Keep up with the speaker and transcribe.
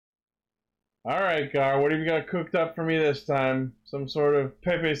All right, Gar, what have you got cooked up for me this time? Some sort of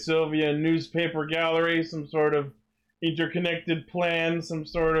Pepe Sylvia newspaper gallery, some sort of interconnected plan, some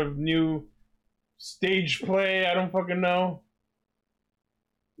sort of new stage play? I don't fucking know.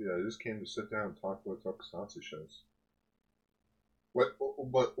 Yeah, I just came to sit down and talk about tokusatsu shows. What,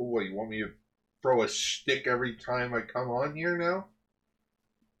 you want me to throw a stick every time I come on here now?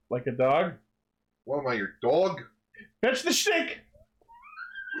 Like a dog? What am I, your dog? Fetch the stick!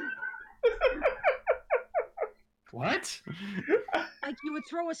 What? Like you would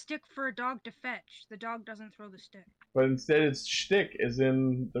throw a stick for a dog to fetch. The dog doesn't throw the stick. But instead it's shtick, as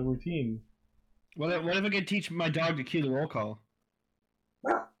in the routine. What if I could teach my dog to cue the roll call?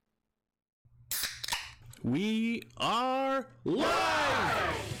 We are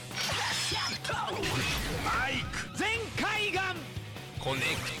live!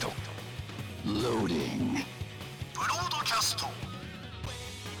 Connect. Loading.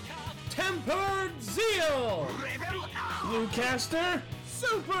 Tempered Zeal! Bluecaster,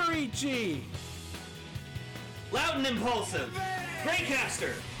 Super Ichi! Loud and Impulsive,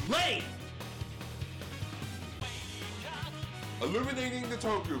 Greycaster, Late! Illuminating the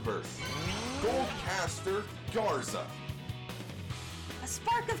Tokuverse, Goldcaster, Garza. A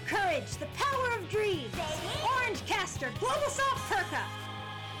spark of courage, the power of dreams. Orange Caster, Globosoft Perka.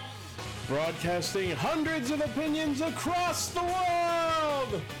 Broadcasting hundreds of opinions across the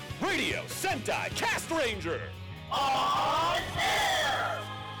world! Radio Sentai Cast Ranger!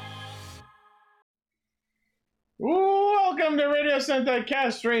 Welcome to Radio Sentai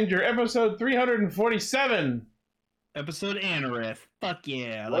Cast Ranger, episode 347. Episode Anorith. Fuck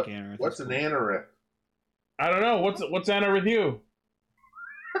yeah, I like Anorith. What's an anorith? I don't know, what's Anna with you?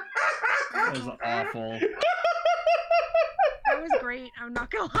 That was awful. That was great. I'm not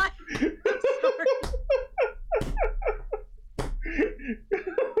gonna lie.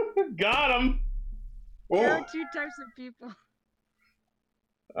 Got him! There are two types of people.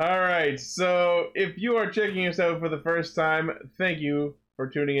 Alright, so if you are checking us out for the first time, thank you for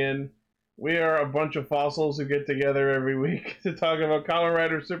tuning in. We are a bunch of fossils who get together every week to talk about Kamen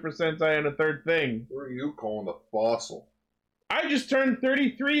Rider, Super Sentai, and a third thing. What are you calling a fossil? I just turned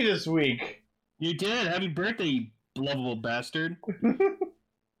 33 this week. You did. Happy birthday, you lovable bastard.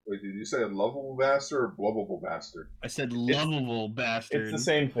 Wait, did you say a lovable bastard or blubbable bastard? I said lovable bastard. It's the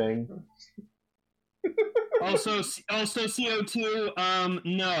same thing. Also CO2,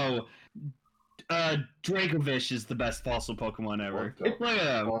 no. Dracovish is the best fossil Pokemon ever. What the Look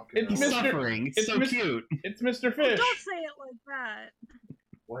at him. fuck It's He's is- Mr. suffering. It's so Mr. cute. It's Mr. Oh, Fish. don't say it like that.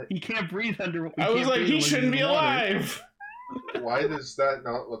 What? He can't breathe under. I was like, he shouldn't be alive! Why does that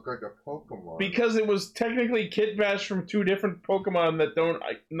not look like a Pokemon? Because it was technically Kit Bash from two different Pokemon that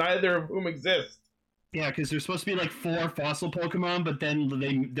neither of whom exist. Yeah, because there's supposed to be like 4 fossil Pokemon, but then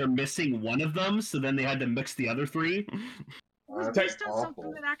they're missing one of them, so then they had to mix the other 3. Was That's based on something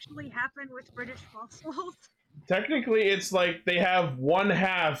awful. that actually happened with British fossils? Technically, it's like they have one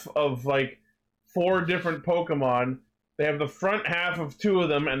half of like 4 different Pokemon. They have the front half of 2 of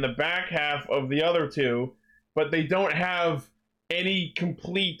them and the back half of the other 2, but they don't have any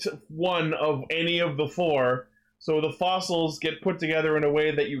complete one of any of the 4. So the fossils get put together in a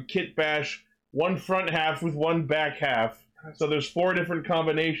way that you Kit Bash one front half with one back half. So there's 4 different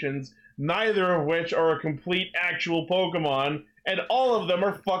combinations, neither of which are a complete actual Pokemon, and all of them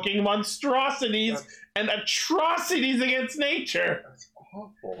are fucking monstrosities and atrocities against nature. That's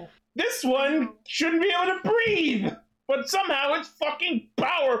awful. This one shouldn't be able to breathe, but somehow it's fucking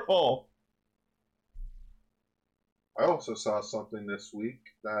powerful. I also saw something this week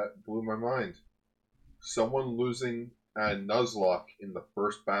that blew my mind. Someone losing a Nuzlocke in the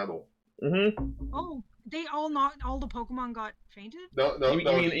first battle. Mm-hmm. Oh, they all the Pokemon got fainted? No.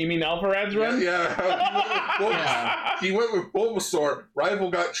 You mean Alpharad's run? Yeah. He went with Bulbasaur.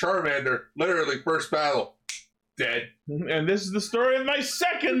 Rival got Charmander. Literally, first battle. Dead. And this is the story of my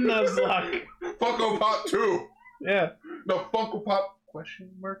second Nuzlocke. Funko Pop 2. Yeah. No, Funko Pop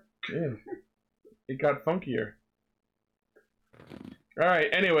question mark? Yeah. It got funkier. Alright,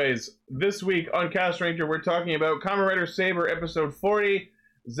 anyways, this week on Cast Ranger, we're talking about Kamen Rider Saber episode 40,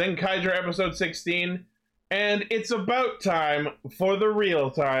 Zenkaiger episode 16, and it's about time for the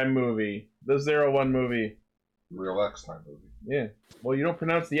real-time movie. The 01 movie. Real X Time movie. Yeah. Well, you don't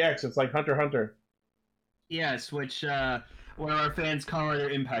pronounce the X, it's like Hunter x Hunter. Yes, which one of our fans, Kamen Rider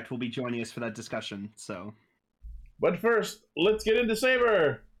Impact, will be joining us for that discussion. So, But first, let's get into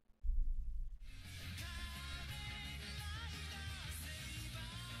Saber!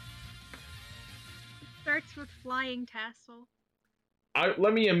 Starts with flying tassel.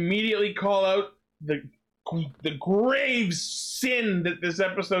 Let me immediately call out the grave sin that this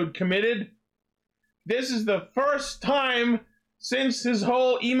episode committed. this is the first time since his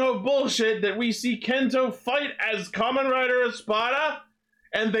whole emo bullshit that we see Kento fight as Kamen Rider Espada,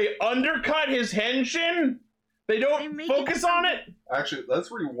 and they undercut his henshin? They don't make focus it on it? Actually, let's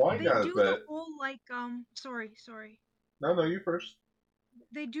rewind They that a do bit. the whole like sorry. No, you first.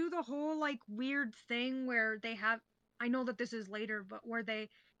 They do the whole like weird thing where they have, I know that this is later, but where they,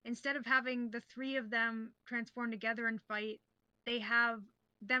 instead of having the three of them transform together and fight, they have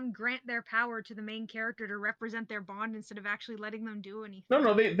them grant their power to the main character to represent their bond instead of actually letting them do anything.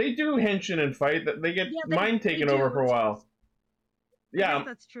 No, they do henshin and fight. They get Yeah, mind taken they over do. for a while. I guess Yeah,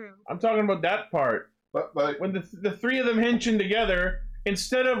 that's true. I'm talking about that part. But When the three of them henshin together,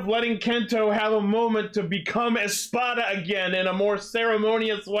 instead of letting Kento have a moment to become Espada again in a more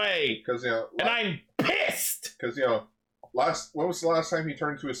ceremonious way. because And I'm pissed! when was the last time he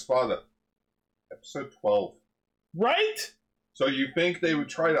turned to Espada? Episode 12. Right? So you think they would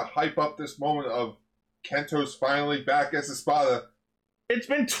try to hype up this moment of Kento's finally back as Espada? It's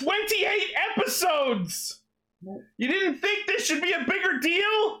been 28 episodes! You didn't think this should be a bigger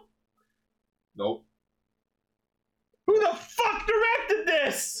deal? Nope. Who the fuck directed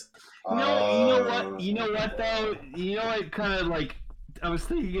this? You know what though? You know what kind of like I was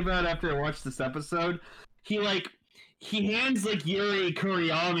thinking about after I watched this episode? He hands like Yuri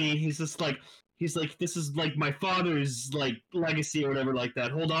Kuriyami, he's like, this is like my father's like legacy or whatever like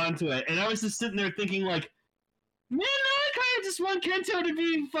that. Hold on to it. And I was just sitting there thinking like, man, I kind of just want Kento to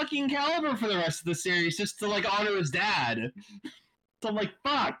be fucking Caliber for the rest of the series, just to like honor his dad. So I'm like,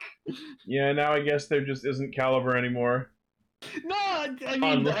 fuck. Yeah, now I guess there just isn't Caliber anymore. No, I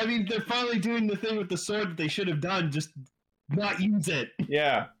mean, they're finally doing the thing with the sword that they should have done, just not use it.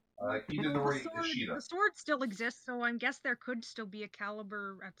 Yeah. He did the The right sword, Ishida. the sword still exists, so I guess there could still be a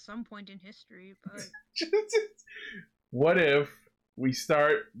Caliber at some point in history, but What if we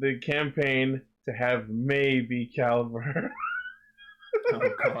start the campaign to have maybe Caliber? Oh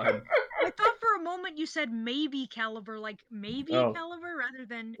god. I thought for a moment you said maybe Caliber, like maybe Oh. Caliber rather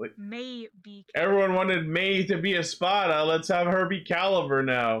than Like- maybe. Everyone wanted May to be Espada. Let's have her be Caliber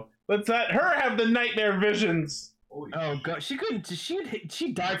now. Let's let her have the nightmare visions. Holy Oh god, she couldn't.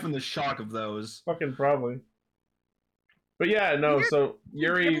 She died from the shock of those. Fucking probably. But yeah, no. Weird. So She's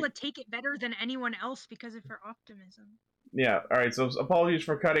Yuri. able to take it better than anyone else because of her optimism. Yeah. All right. So apologies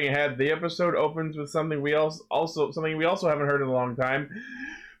for cutting ahead. The episode opens with something we also haven't heard in a long time.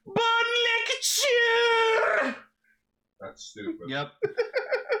 Bon lecture. That's stupid. Yep.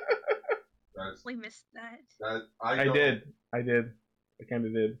 That's, We missed that. that I don't- did. I kind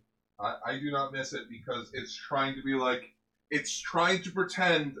of did. I do not miss it because it's trying to be like, it's trying to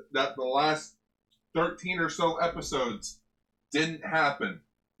pretend that the last 13 or so episodes didn't happen.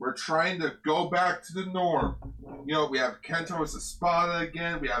 We're trying to go back to the norm. You know, we have Kento as Espada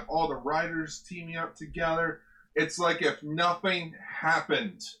again. We have all the riders teaming up together. It's like if nothing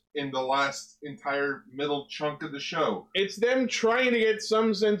happened in the last entire middle chunk of the show. It's them trying to get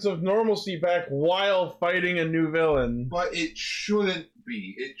some sense of normalcy back while fighting a new villain. But it shouldn't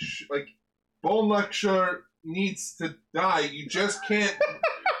be. Like, Bone Lecture needs to die. You just can't.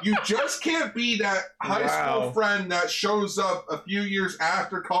 You just can't be that high school Wow. friend that shows up a few years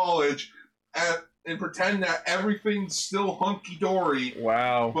after college and pretend that everything's still hunky dory.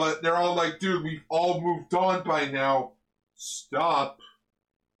 Wow. But they're all like, "Dude, we've all moved on by now. Stop."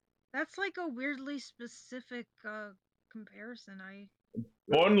 That's like a weirdly specific comparison.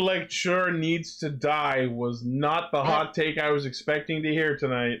 Bon lecture needs to die was not the hot take I was expecting to hear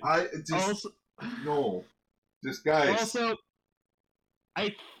tonight. I just Also, no. Just guys. also,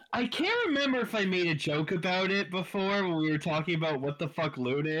 I can't remember if I made a joke about it before when we were talking about what the fuck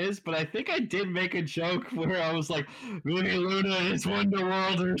Luna is, but I think I did make a joke where I was like, maybe Luna is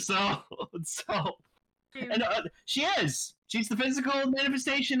Wonderworld herself. So, and she is. She's the physical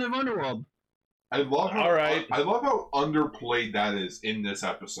manifestation of Underworld. I love how All right. I love how underplayed that is in this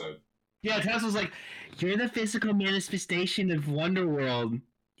episode. Yeah, Tess was like, you're the physical manifestation of Wonderworld.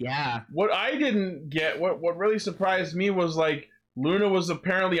 Yeah. What I didn't get, what really surprised me was like Luna was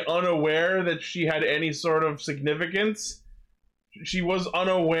apparently unaware that she had any sort of significance. She was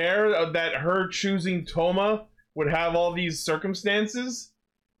unaware of that her choosing Toma would have all these circumstances.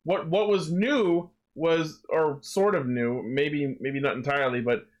 What was new was, or sort of new, maybe not entirely,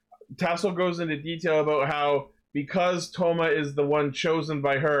 but Tassel goes into detail about how because Toma is the one chosen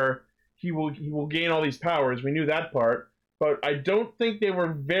by her, he will gain all these powers. We knew that part, but I don't think they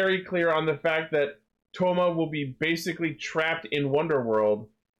were very clear on the fact that Toma will be basically trapped in Wonderworld.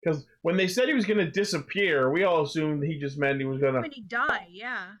 Because when they said he was going to disappear, we all assumed he just meant he was going to... When he die,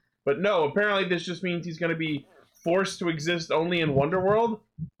 yeah. But no, apparently this just means he's going to be forced to exist only in Wonderworld,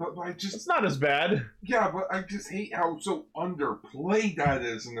 But I just it's not as bad. Yeah, but I just hate how so underplayed that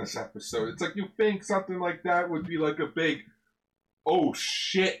is in this episode. It's like you think something like that would be like a big oh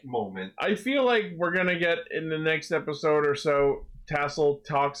shit moment. I feel like we're gonna get in the next episode or so, Tassel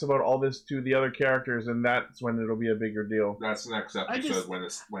talks about all this to the other characters, and that's when it'll be a bigger deal. That's the next episode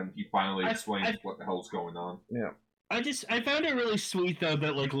when he finally explains what the hell's going on. Yeah. I found it really sweet though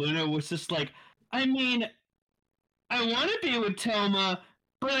that like Luna was just like, I mean, I want to be with Toma,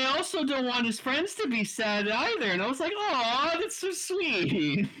 but I also don't want his friends to be sad either. And I was like, oh, that's so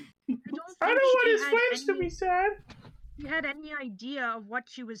sweet. I don't want his friends to be sad. She had any idea of what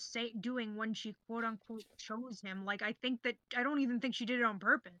she was doing when she quote unquote chose him. Like I don't even think she did it on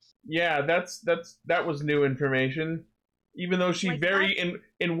purpose. Yeah, that was new information. Even though she Like,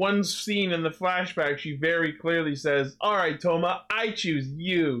 in one scene in the flashback, she very clearly says, "All right, Toma, I choose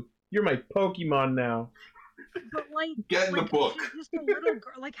you. You're my Pokemon now." But like, Get in the book. She's just a little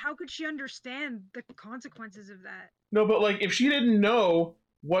girl. Like, how could she understand the consequences of that? No, but like, if she didn't know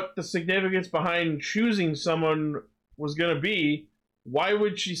what the significance behind choosing someone was gonna be, why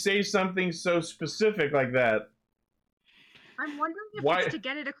would she say something so specific like that? I'm wondering if Why- it's to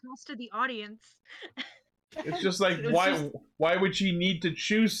get it across to the audience. It's just like, why would she need to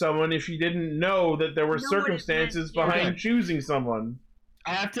choose someone if she didn't know that there were Know what it meant, circumstances yeah. behind choosing someone?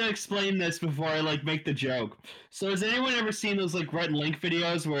 I have to explain this before I like make the joke. So has anyone ever seen those like Rhett and Link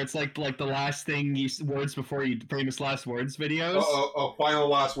videos where it's like the last thing words before you famous last words videos? Final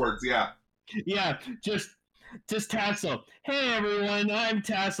last words, yeah. Yeah, just Tassel. Hey everyone, I'm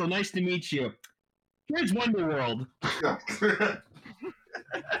Tassel. Nice to meet you. Here's Wonderworld.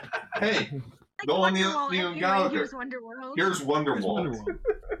 Hey, Nolan Neon Gallagher. Here's Wonderworld. Here's Wonderworld.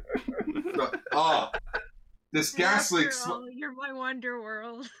 This gas leak. You're my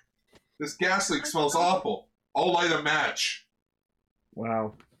Wonderworld. This gas leak smells awful. I'll light a match.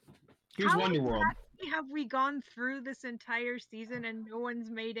 Wow. Here's How Wonderworld. exactly have we gone through this entire season and no one's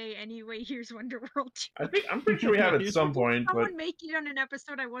made anyway? Here's Wonderworld. I'm pretty sure we have at some point, but Someone make it on an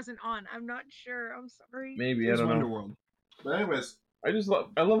episode I wasn't on. I'm not sure. I'm sorry. maybe Here's I don't know. Wonderworld. But anyways,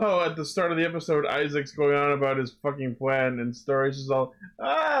 I love how at the start of the episode Isaac's going on about his fucking plan, and Story's just all,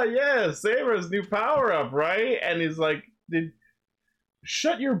 yeah, Saber's new power up, right? And he's like,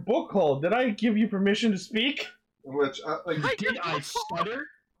 shut your book hole. Did I give you permission to speak? which Did I stutter?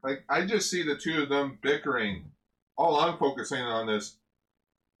 like I just see the two of them bickering. All I'm focusing on is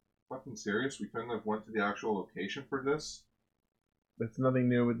fucking serious. We couldn't have went to the actual location for this. That's nothing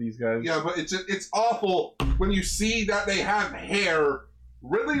new with these guys. Yeah, but it's awful when you see that they have hair,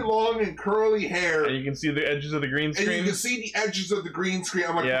 really long and curly hair, And you can see the edges of the green and screen. you can see the edges of the green screen.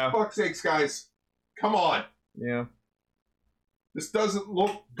 I'm like, Yeah. for fuck's sakes, guys, come on. Yeah. This doesn't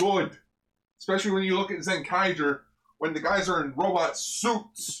look good. Especially when you look at Zenkaiger, when the guys are in robot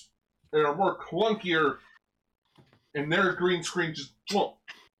suits and are more clunkier, and their green screen just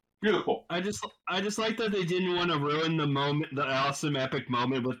beautiful. I just like that they didn't want to ruin the moment, the awesome epic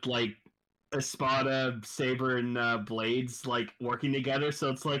moment with like Espada, Saber, and Blades like working together. So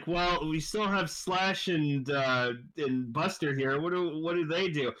it's like, well, we still have Slash and Buster here. What do they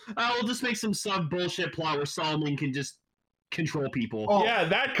do? We'll just make some sub bullshit plot where Solomon can just control people. Oh. Yeah,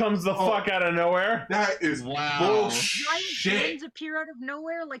 that comes the fuck out of nowhere. That is Wow. Giant bullshit. hands appear out of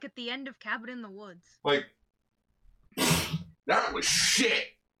nowhere, like at the end of Cabin in the Woods. Like, that was shit.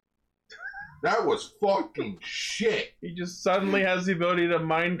 That was fucking shit. He just suddenly has the ability to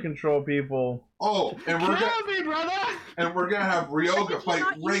mind control people. Oh, and we're Kill me, brother! gonna have I Ryoga think fight he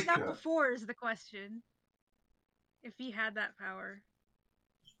not used that Reika. before is the question. If he had that power.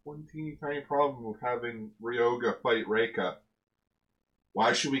 One teeny tiny problem with having Ryoga fight Reika.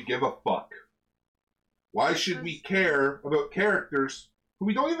 Why should we give a fuck? Why should we care about characters who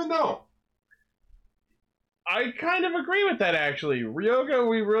we don't even know? I kind of agree with that, actually. Ryoga,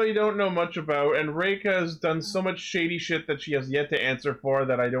 we really don't know much about, and Reika has done so much shady shit that she has yet to answer for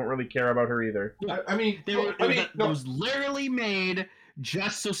that I don't really care about her either. I mean, It was literally made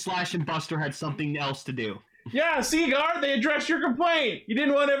just so Slash and Buster had something else to do. Yeah, Seagar, they addressed your complaint. You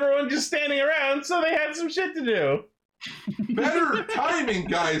didn't want everyone just standing around, so they had some shit to do. better timing,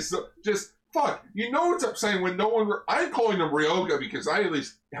 guys. Just fuck. You know what's upsetting when no one. I'm calling him Ryoga because I at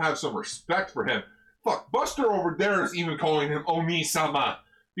least have some respect for him. Fuck, Buster over there is even calling him Oni-sama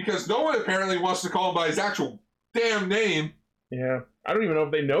because no one apparently wants to call him by his actual damn name. Yeah, I don't even know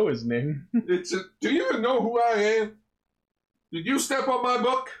if they know his name. Do you even know who I am? Did you step on my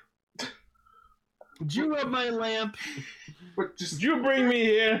book? Did you rub my lamp? But just Did you bring me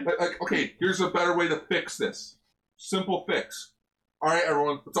here? like, okay, here's a better way to fix this. Simple fix. All right,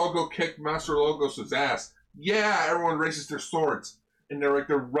 everyone, let's all go kick Master Logos' ass. Yeah, everyone raises their swords, and they're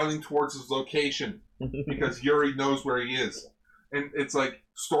running towards his location because Yuri knows where he is. And it's like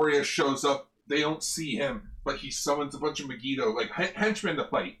Storia shows up. They don't see him, but he summons a bunch of Megiddo, like henchmen to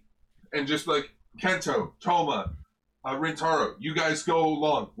fight, and just like Kento, Toma, Rintaro, you guys go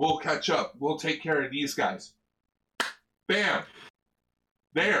along. We'll catch up. We'll take care of these guys. Bam.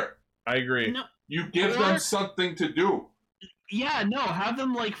 There. I agree. No, You give them something to do. yeah, no, have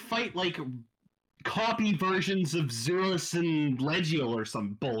them like fight like copy versions of Zurus and Legio or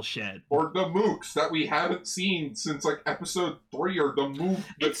some bullshit. Or the mooks that we haven't seen since like episode 3, or the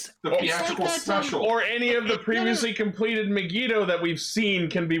theatrical like special. Or any of the previously completed Megiddo that we've seen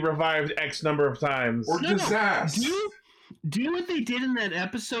can be revived X number of times. Or disaster. Do you know what they did in that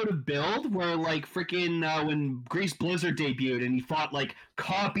episode of Build where like freaking when Grease Blizzard debuted and he fought like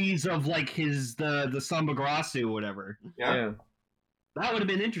copies of like the Sambagrasu or whatever? Yeah. That would have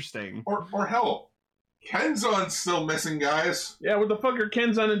been interesting. Or hell, Kenzon's still missing, guys. Yeah, what the fuck are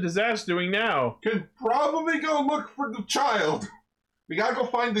Kenzan and Disaster doing now? Can probably go look for the child. We gotta go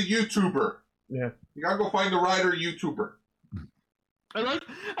find the YouTuber. Yeah. We gotta go find the Rider YouTuber. I like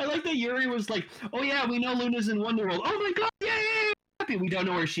that Yuri was like, oh yeah, we know Luna's in Wonderworld. Oh my god, yeah. Happy. We don't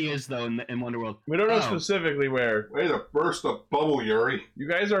know where she is though in Wonderworld. We don't know specifically where. Way to burst a bubble, Yuri. You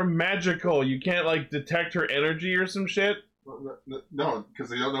guys are magical. You can't like detect her energy or some shit. No, because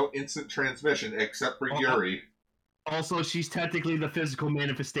they don't know instant transmission except for Yuri. Also, she's technically the physical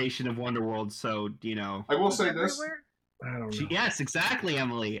manifestation of Wonderworld, so you know. I will say this. I don't know. Yes, exactly,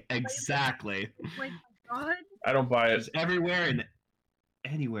 Emily. Exactly. Like, God. I don't buy it. It's everywhere and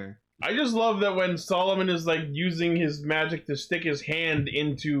anywhere. I just love that when Solomon is like using his magic to stick his hand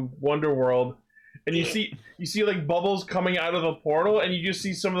into Wonderworld, and you see like bubbles coming out of the portal, and you just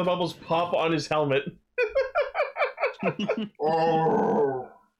see some of the bubbles pop on his helmet. Oh.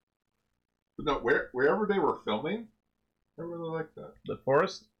 But no, wherever they were filming, I really liked that. The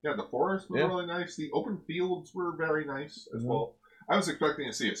forest? Yeah, the forest was really nice. The open fields were very nice as well. I was expecting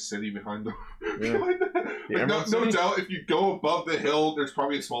to see a city behind them. Yeah. Like, no doubt, if you go above the hill, there's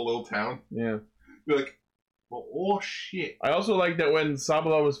probably a small little town. Yeah. You're like, well, oh shit. I also like that when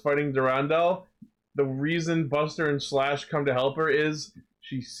Sabala was fighting Durandal, the reason Buster and Slash come to help her is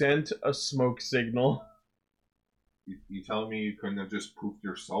she sent a smoke signal. You telling me you couldn't have just poofed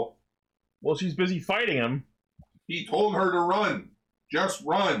yourself? Well, she's busy fighting him. He told her to run. Just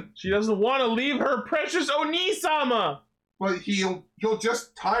run. She doesn't want to leave her precious Oni-sama. But he'll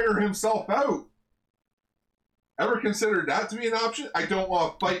just tire himself out. Ever considered that to be an option? I don't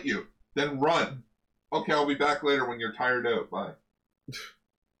want to fight you. Then run. Okay, I'll be back later when you're tired out. Bye.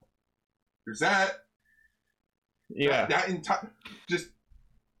 There's that. Yeah. That entire... Just...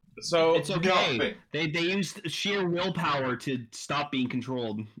 So it's okay. They used sheer willpower to stop being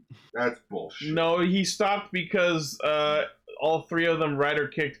controlled. That's bullshit. No, he stopped because all three of them Rider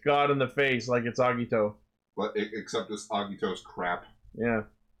kicked God in the face like it's Agito. But except this Agito's crap. Yeah.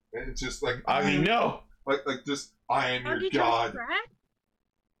 And it's just like Agi, no. Like just I am your god. Crap?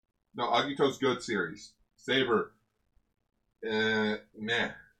 No, Agito's good series. Saber.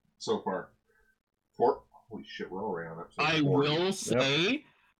 Meh. So far. Holy shit, we're already on episode 40.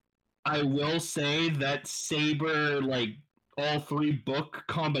 I will say that Saber, like, all three book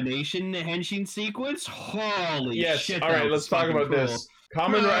combination henshin sequence, holy shit. Alright, let's talk about this.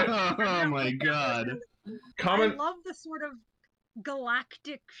 Kamen Rider. Oh my god. I love the sort of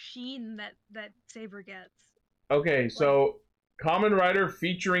galactic sheen that Saber gets. Okay, so Kamen Rider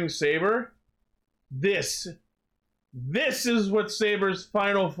featuring Saber. This is what Saber's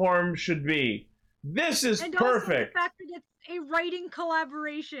final form should be. This is and perfect. Also the fact that it's a writing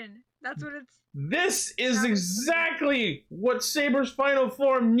collaboration. That's what it's. This is exactly what Saber's final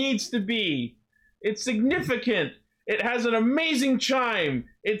form needs to be. It's significant. It has an amazing chime.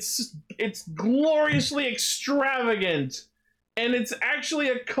 It's gloriously extravagant. And it's actually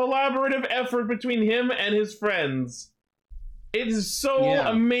a collaborative effort between him and his friends. It is so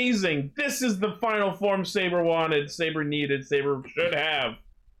amazing. This is the final form Saber wanted, Saber needed, Saber should have.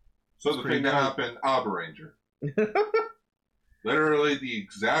 So the thing that happened, Abaranger. Literally the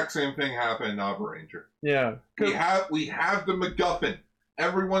exact same thing happened in Abaranger. Yeah. We have the MacGuffin.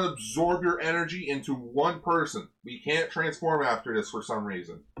 Everyone absorb your energy into one person. We can't transform after this for some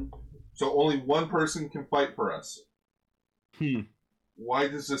reason. So only one person can fight for us. Why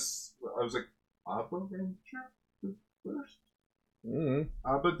does this... I was like, Abaranger first?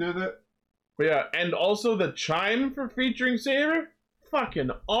 Abba did it? But yeah, and also the chime for featuring Saber?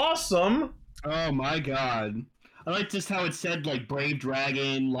 Fucking awesome! Oh my god. I like just how it said, like, Brave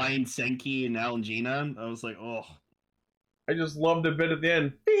Dragon, Lion Senki, and Alangina. I was like, oh. I just loved the bit at the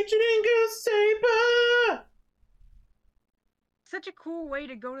end. Featuring a Saber! such a cool way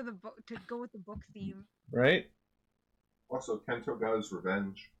to go to the book to go with the book theme. Right? Also, Kento got his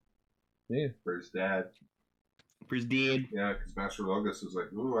revenge. Yeah. For his dad. For his dad. Yeah, because Master Logos is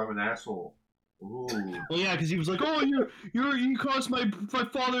like, ooh, I'm an asshole. Ooh. Well, yeah, because he was like, "Oh, you caused my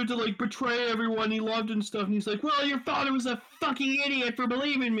father to like betray everyone he loved and stuff," and he's like, "Well, your father was a fucking idiot for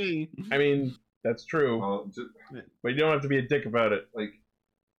believing me." I mean, that's true, Well, but you don't have to be a dick about it. like,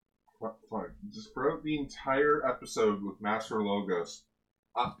 fuck, just throughout the entire episode with Master Logos,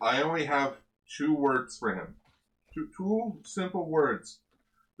 I only have 2 words for him. Two simple words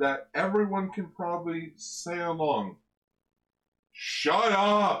that everyone can probably say along. Shut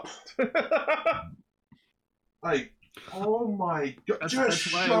up! Like, oh my god, just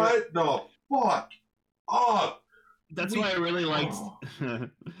shut the fuck up! That's why I really liked.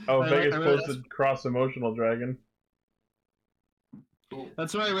 Oh, I Vegas really- posted cross emotional dragon.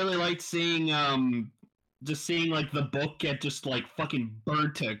 That's why I really liked seeing, just seeing like the book get just like fucking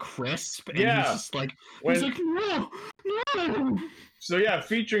burnt to a crisp, and Yeah. he's just like, When- he's like, no. So yeah,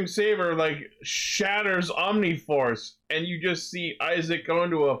 featuring Saber like shatters Omniforce, and you just see Isaac go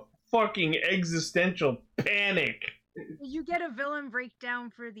into a fucking existential panic. You get a villain breakdown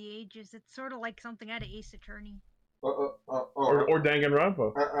for the ages. It's sort of like something out of Ace Attorney. Or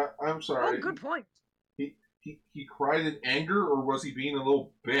Danganronpa. I'm sorry. Oh, good point. He cried in anger, or was he being a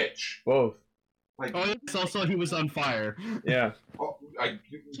little bitch? Both. Like, Oh, yes, also he was on fire. Yeah. oh, I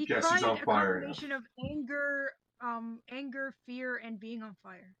He guess cried he's on a fire now. combination of anger, fear, and being on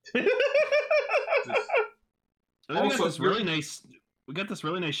fire. And then we got Also, this really nice. We got this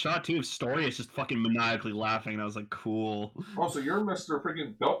really nice shot too of Story is just fucking maniacally laughing, and I was like, cool. Also, you're Mr.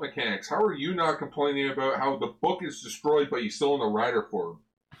 freaking Belt Mechanics. How are you not complaining about how the book is destroyed, but he's still in the rider form?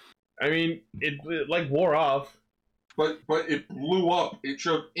 I mean, it like wore off. But it blew up. It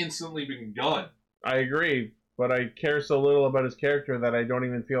should have instantly been gone. I agree, but I care so little about his character that I don't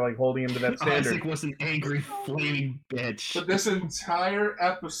even feel like holding him to that standard. Isaac was an angry, flaming bitch. But this entire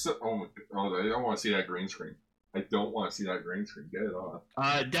episode... Oh my god, I don't want to see that green screen. I don't want to see that green screen. Get it off.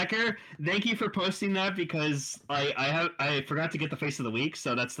 Decker, thank you for posting that because I forgot to get the face of the week,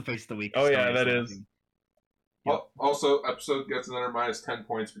 so that's the face of the week. Oh yeah, Story's that laughing. is. Also, episode gets another minus 10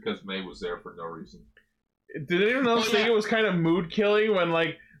 points because May was there for no reason. Did anyone else Oh, think yeah. it was kind of mood killing when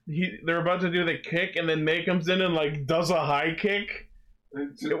like they're about to do the kick and then May comes in and like does a high kick?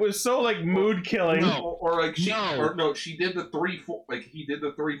 It was so like mood killing. No. Or like she, No. or no, she did the 3-4, like he did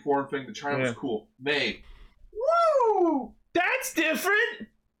the 3-4 thing. The China was Yeah. cool. May, Woo! That's different.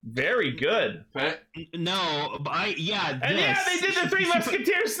 Very good. No, but And yeah, they did the Three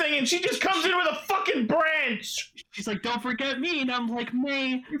Musketeers thing, and she just comes in with a fucking branch. She's like, "Don't forget me," and I'm like,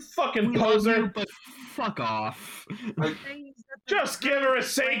 "May, You fucking we love poser. you, but fuck off." Just give her a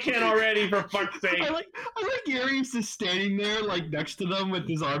Seiken already, for fuck's sake. I like Yuri's just standing there, like next to them with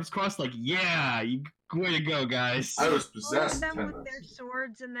his arms crossed, like, "Yeah, you way to go, guys." I was All of possessed. them 10 with minutes. their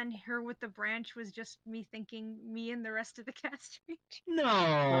swords, and then her with the branch was just me thinking me and the rest of the cast.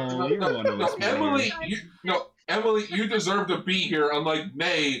 No, you're one of us. Emily, Emily, you deserve to be here. Unlike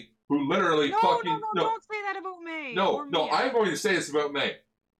May, who literally No, fucking don't say that about May. no. or Mia. I'm going to say this about May.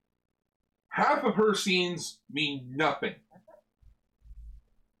 Half of her scenes mean nothing.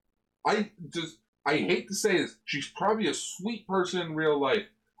 I hate to say this. She's probably a sweet person in real life.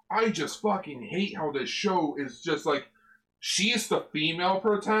 I just fucking hate how this show is just like, she's the female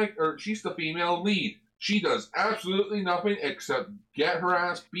protagonist, or she's the female lead. She does absolutely nothing except get her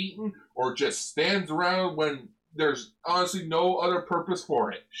ass beaten or just stands around when there's honestly no other purpose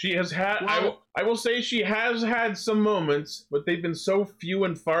for it. She has had. Well- I will say she has had some moments, but they've been so few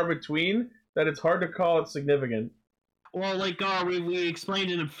and far between that it's hard to call it significant. Well, like we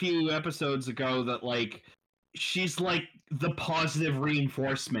explained in a few episodes ago that like she's like the positive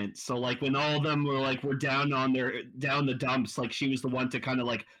reinforcement. So like when all of them were down the dumps, like she was the one to kind of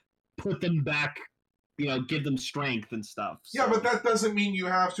like put them back, give them strength and stuff. Yeah, So- but that doesn't mean you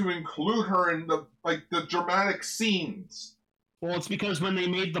have to include her in the dramatic scenes. Well, it's because when they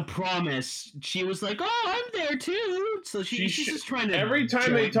made the promise, she was like, "Oh, I'm there too." So she's just trying to. Every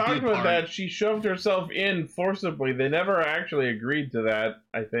time they be talked about part. that, she shoved herself in forcibly. They never actually agreed to that,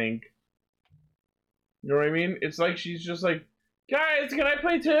 I think. You know what I mean? It's like she's just like, guys, can I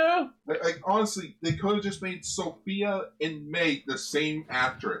play too? Like honestly, they could have just made Sophia and May the same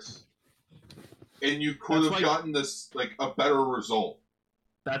actress, and you could That's have why- gotten this like a better result.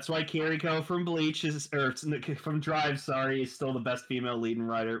 That's why Kiriko from Bleach from Drive, is still the best female lead and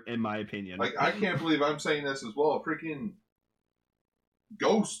writer in my opinion. Like I can't believe I'm saying this as well. Freaking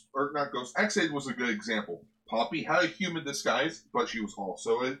Ghost, or not Ghost, X-Aid was a good example. Poppy had a human disguise, but she was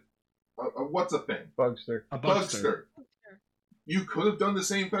also a what's a thing? Bugster. a Bugster. you could have done the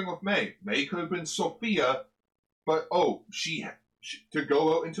same thing with May. May could have been Sophia, but she to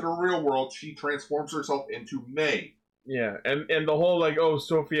go out into the real world, she transforms herself into May. Yeah, and the whole like,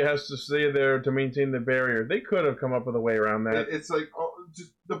 Sophia has to stay there to maintain the barrier. They could have come up with a way around that. It's like,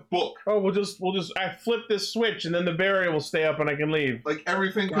 just the book. We'll just I flip this switch and then the barrier will stay up and I can leave. Like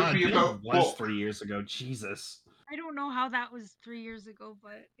everything could be about book. 3 years ago. Jesus. I don't know how that was 3 years ago,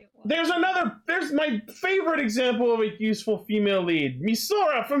 but it was. There's my favorite example of a useful female lead,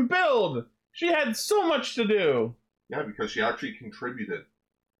 Misora from Build. She had so much to do. Yeah, because she actually contributed.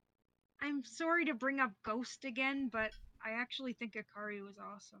 I'm sorry to bring up Ghost again, but I actually think Akari was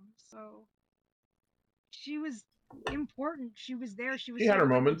awesome. So she was important. She was there. She had her sort of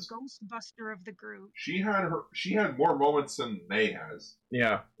like moments. the Ghostbuster of the group. She had more moments than May has.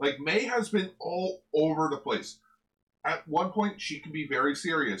 Yeah. Like May has been all over the place. At one point she could be very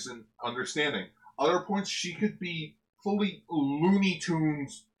serious and understanding. Other points she could be fully Looney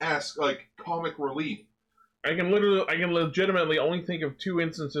Tunes-esque, like comic relief. I can legitimately only think of 2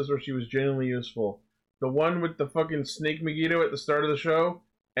 instances where she was genuinely useful. The one with the fucking Snake Megiddo at the start of the show,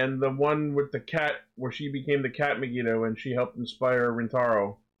 and the one with the cat where she became the Cat Megiddo and she helped inspire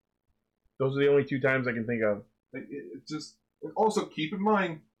Rintaro. Those are the only 2 times I can think of. Also keep in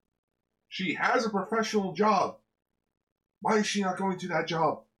mind, she has a professional job. Why is she not going to that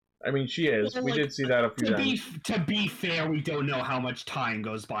job? I mean, she is. We did see that a few times. To be fair, we don't know how much time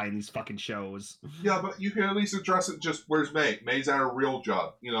goes by in these fucking shows. Yeah, but you can at least address it. Just where's May? May's at her real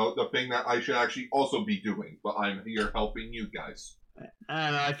job. You know, the thing that I should actually also be doing. But I'm here helping you guys.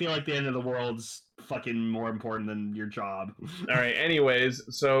 And I feel like the end of the world's fucking more important than your job. All right. Anyways,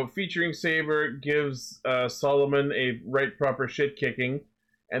 so featuring Saber gives Solomon a right proper shit kicking,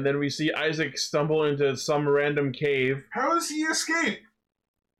 and then we see Isaac stumble into some random cave. How does he escape?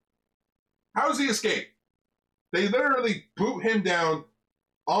 How does he escape? They literally boot him down.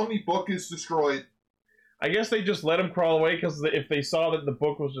 Omnibook is destroyed. I guess they just let him crawl away because if they saw that the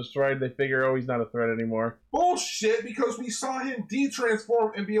book was destroyed, they figure, he's not a threat anymore. Bullshit, because we saw him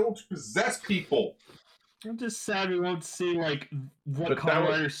de-transform and be able to possess people. I'm just sad we won't see, like, what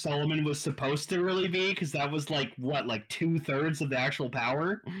Colorado Solomon was supposed to really be, because that was, like, what, like 2/3 of the actual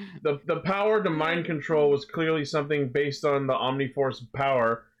power? The power to mind control was clearly something based on the Omniforce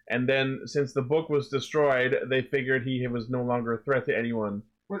power. And then, since the book was destroyed, they figured he was no longer a threat to anyone.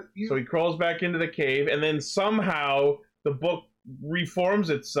 So he crawls back into the cave, and then somehow the book reforms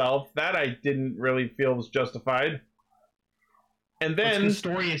itself. That I didn't really feel was justified. And then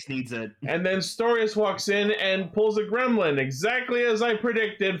Storius needs it. And then Storius walks in and pulls a gremlin, exactly as I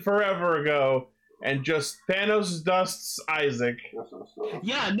predicted forever ago. And just Thanos dusts Isaac.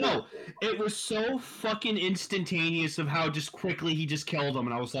 Yeah, no. It was so fucking instantaneous of how just quickly he just killed him.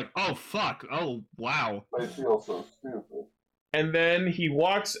 And I was like, oh, fuck. Oh, wow. I feel so stupid. And then he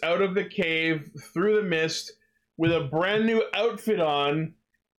walks out of the cave through the mist with a brand new outfit on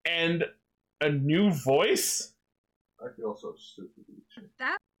and a new voice. I feel so stupid.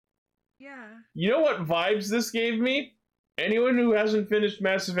 Yeah. You know what vibes this gave me? Anyone who hasn't finished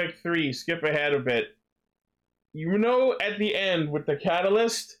Mass Effect 3, skip ahead a bit. You know at the end with the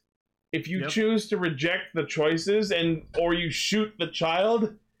catalyst, if you choose to reject the choices or you shoot the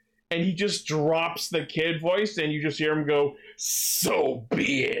child, and he just drops the kid voice and you just hear him go, "So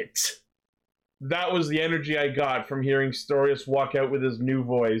be it." That was the energy I got from hearing Storius walk out with his new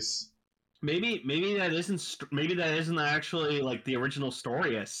voice. Maybe that isn't actually like the original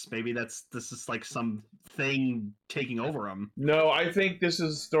Storius. Maybe this is like some thing taking over him. No, I think this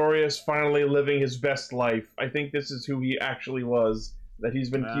is Storius finally living his best life. I think this is who he actually was, that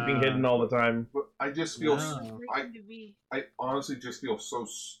he's been keeping hidden all the time. But I just feel I honestly just feel so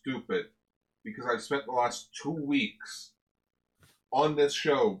stupid because I've spent the last 2 weeks on this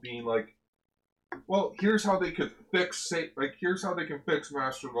show being like, well, here's how they could here's how they can fix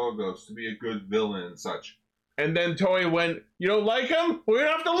Master Logos to be a good villain and such. And then Toei went, "You don't like him? We don't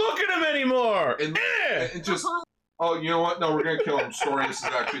have to look at him anymore." And just, oh, you know what? No, we're gonna kill him. Storius is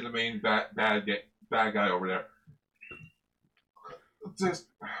actually the main bad guy over there. Just,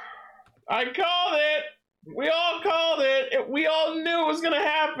 I called it. We all called it. We all knew it was gonna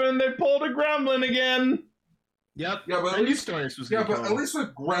happen. They pulled a gremlin again. Yep. Yeah, but at least Storius was. Yeah, but at least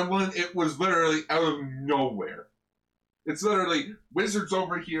with Gremlin, it was literally out of nowhere. It's literally Wizards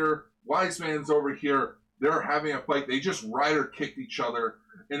over here, Wise Man's over here. They're having a fight. They just rider kicked each other,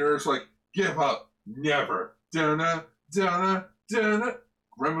 and they're just like, "Give up, never." Dun-na, dun-na, dun-na.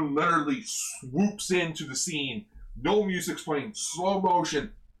 Gremlin literally swoops into the scene. No music's playing. Slow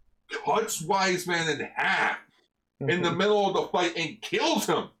motion. Cuts Wise Man in half in the middle of the fight and kills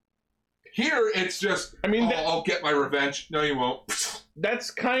him. Here, it's just, I mean, I'll get my revenge. No, you won't.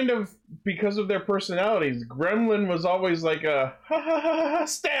 That's kind of because of their personalities. Gremlin was always like a ha ha ha ha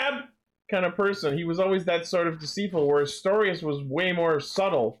stab kind of person. He was always that sort of deceitful, whereas Storius was way more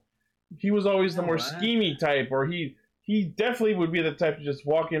subtle. He was always the more schemy type, or he definitely would be the type to just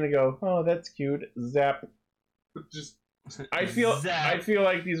walk in and go, oh, that's cute, zap. Just I feel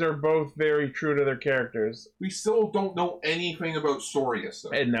like these are both very true to their characters. we still don't know anything about Storius, though.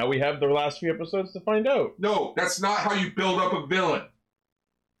 And now we have the last few episodes to find out. No, that's not how you build up a villain.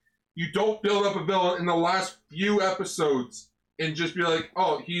 You don't build up a villain in the last few episodes and just be like,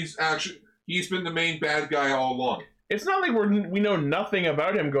 oh, he's been the main bad guy all along. It's not like we know nothing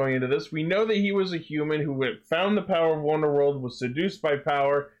about him going into this. We know that he was a human who found the power of Wonderworld, was seduced by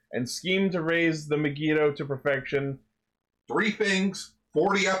power, and schemed to raise the Megiddo to perfection. 3 things,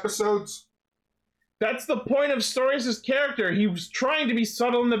 40 episodes. That's the point of Storius' character. He was trying to be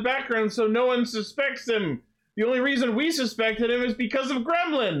subtle in the background so no one suspects him. The only reason we suspected him is because of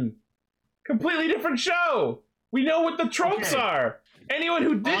Gremlin. Completely different show. We know what the tropes are. Anyone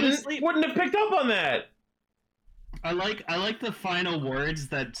who didn't wouldn't have picked up on that. I like the final words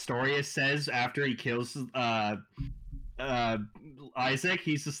that Storius says after he kills Isaac.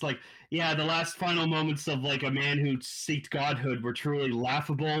 He's just like, yeah, the last final moments of like a man who seeked godhood were truly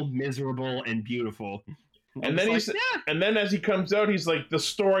laughable, miserable, and beautiful. And then and then as he comes out, he's like, the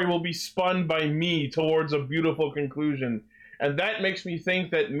story will be spun by me towards a beautiful conclusion. And that makes me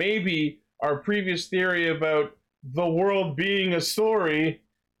think that maybe our previous theory about the world being a story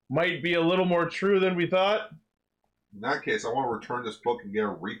might be a little more true than we thought. In that case, I want to return this book and get a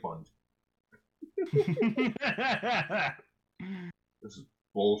refund. This is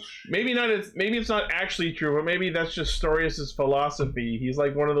bullshit. Maybe it's not actually true, but maybe that's just Storius' philosophy. He's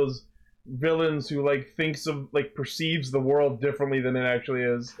like one of those villains who like thinks of like perceives the world differently than it actually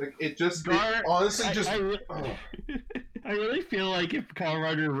is. Like, honestly I really feel like if Kamen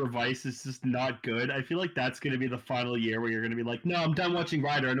Rider Revice is just not good, I feel like that's going to be the final year where you're going to be like, no, I'm done watching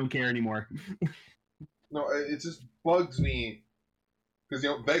Rider. I don't care anymore. No, it just bugs me. Because,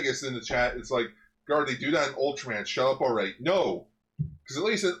 Vegas in the chat, it's like, Guard, they do that in Ultraman. Shut up already. No. Because at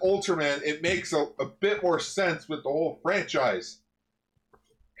least in Ultraman, it makes a bit more sense with the whole franchise.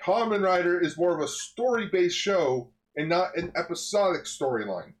 Kamen Rider is more of a story-based show and not an episodic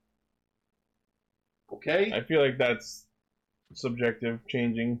storyline. Okay? I feel like that's subjective,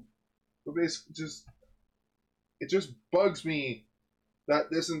 changing. But basically, it just bugs me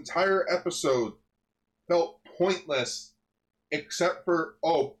that this entire episode felt pointless, except for,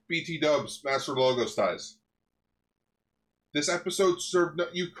 BT Dubs, Master Logos dies. This episode served,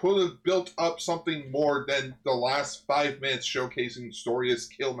 you could have built up something more than the last 5 minutes showcasing Storius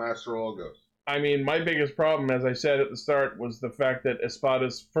kill Master Logos. I mean, my biggest problem, as I said at the start, was the fact that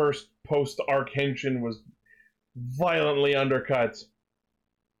Espada's first post-arc henshin was violently undercut.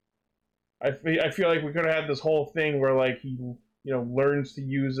 I feel like we could have had this whole thing where, like, he, learns to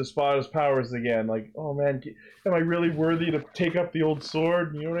use Espada's powers again. Like, oh man, am I really worthy to take up the old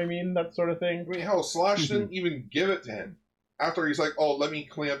sword? You know what I mean? That sort of thing. I mean, hell, Slash didn't even give it to him. After he's like, oh, let me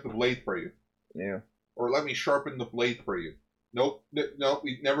clean up the blade for you. Yeah. Or let me sharpen the blade for you. Nope,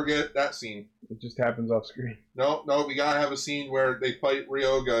 we never get that scene. It just happens off screen. No, we gotta have a scene where they fight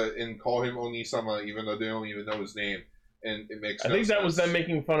Ryoga and call him Onisama, even though they don't even know his name. And it makes I think that was them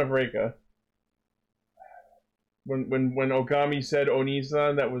making fun of Reika. When Ogami said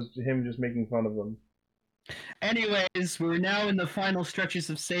Onisa, that was him just making fun of them. Anyways, we're now in the final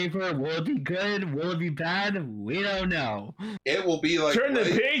stretches of Saber. Will it be good? Will it be bad? We don't know. It will be like... Turn the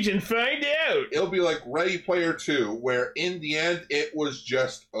page and find out! It'll be like Ready Player 2, where in the end, it was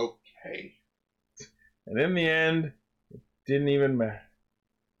just okay. And in the end, it didn't even matter.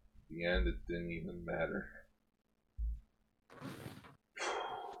 In the end, it didn't even matter.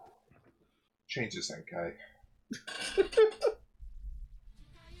 Change the Senkai.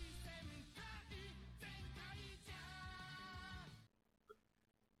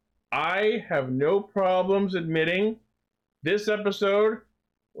 I have no problems admitting this episode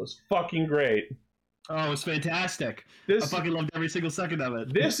was fucking great. Oh, it was fantastic. I fucking loved every single second of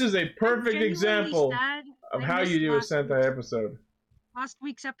it. This is a perfect example of how you do a Sentai episode. Last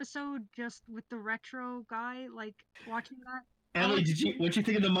week's episode, just with the retro guy, like, watching that. Ellie, what'd you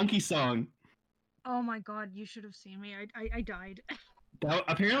think of the monkey song? Oh my god, you should have seen me. I died.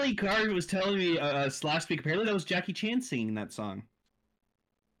 Apparently, Carter was telling me last week, apparently that was Jackie Chan singing that song.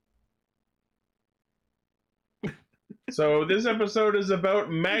 So this episode is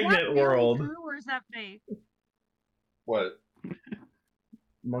about Magnet World. True, or is that fake? What?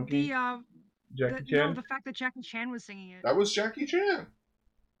 Monkey? Jackie Chan? No, the fact that Jackie Chan was singing it. That was Jackie Chan.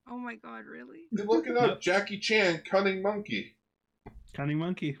 Oh my god, really? You're looking up Jackie Chan, Cunning Monkey. Cunning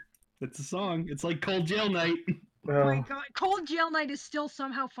Monkey. It's a song. It's like Cold Jail Night. Oh my god. Cold Jail Night is still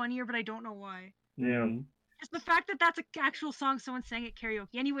somehow funnier, but I don't know why. Yeah. It's the fact that that's an actual song someone sang at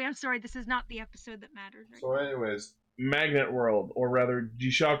karaoke. Anyway, I'm sorry, this is not the episode that matters. Right So, anyways, Magnet World, or rather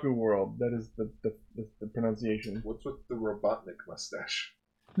Jishaku World. That is the pronunciation. what's with the Robotnik mustache?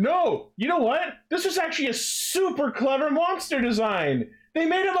 No! You know what? This was actually a super clever monster design! They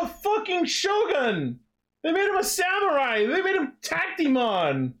made him a fucking shogun! They made him a samurai! They made him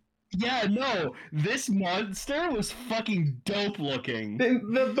Tactimon! Yeah, no, this monster was fucking dope looking.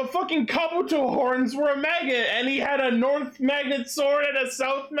 The fucking Kabuto horns were a magnet, and he had a north magnet sword and a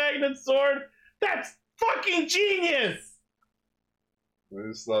south magnet sword. That's fucking genius! I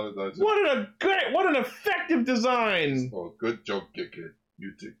just love it though. What an effective design! Oh, good joke, Kid.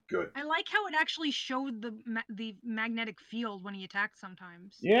 You did good. I like how it actually showed the magnetic field when he attacked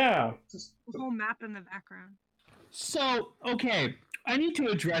sometimes. Yeah. The whole map in the background. So, okay, I need to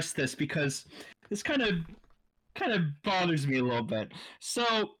address this because this kind of bothers me a little bit.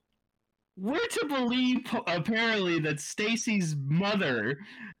 So, we're to believe apparently that Stacy's mother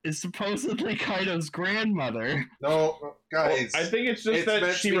is supposedly Kaido's grandmother. No, guys. I think it's just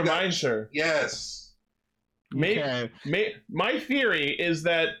that she reminds her. Yes. My theory is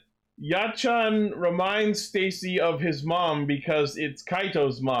that Yachan reminds Stacy of his mom because it's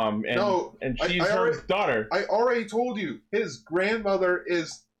Kaito's mom, and she's her daughter. I already told you, his grandmother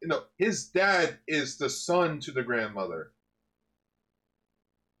is, his dad is the son to the grandmother.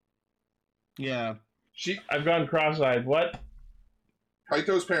 Yeah. I've gone cross-eyed. What?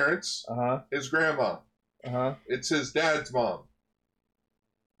 Kaito's parents. His grandma. It's his dad's mom.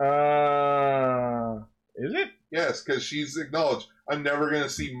 Is it? Yes, because she's acknowledged, I'm never going to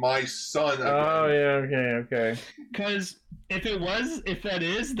see my son again. Oh, yeah, okay. Because if that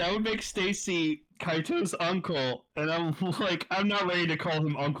is, that would make Stacy Kaito's uncle, and I'm not ready to call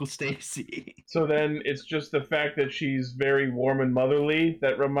him Uncle Stacy. So then it's just the fact that she's very warm and motherly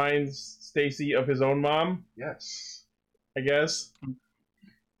that reminds Stacy of his own mom? Yes. I guess.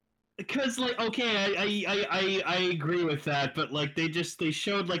 Because, I agree with that, but, they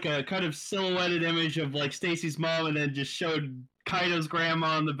showed, a kind of silhouetted image of, Stacy's mom, and then just showed Kaito's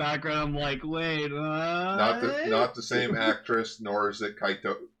grandma in the background. I'm like, wait, what? Not the same actress, nor is it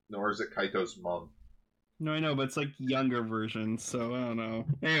Kaito's mom. No, I know, but it's, younger version, so I don't know.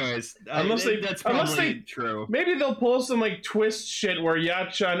 Anyways, that's unless probably true. Maybe they'll pull some, twist shit where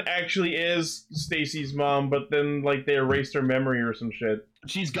Yachan actually is Stacy's mom, but then, they erased her memory or some shit.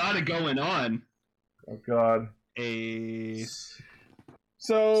 She's got it going on. Oh, God.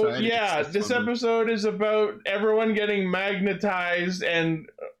 So, yeah, this episode is about everyone getting magnetized and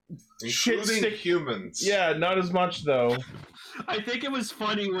including humans. Yeah, not as much, though. I think it was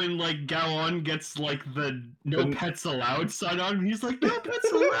funny when, Gaon gets, the no pets allowed sign on. He's like, no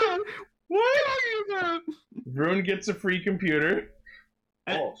pets allowed. What are you about? Vroom gets a free computer.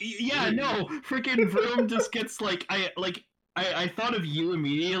 Yeah, no, freaking Vroom just gets, I thought of you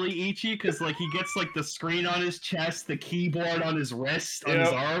immediately, Ichi, because, he gets, the screen on his chest, the keyboard on his wrist, on his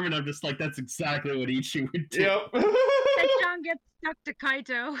arm, and I'm just like, that's exactly what Ichi would do. Yep. Seichan gets stuck to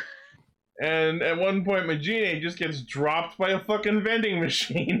Kaito. And at one point, Majine just gets dropped by a fucking vending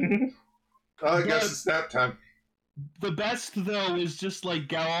machine. I guess it's nap time. The best, though, is just,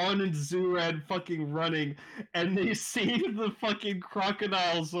 Gaon and Zurad fucking running, and they see the fucking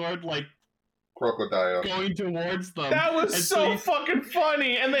crocodile sword, Crocodile going towards them. That was so fucking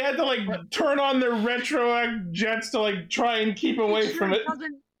funny, and they had to turn on their retroact jets to try and keep away from it.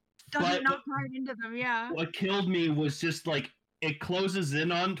 Doesn't knock right into them, yeah. What killed me was just it closes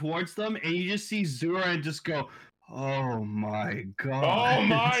in on towards them, and you just see Zura just go, "Oh my god! Oh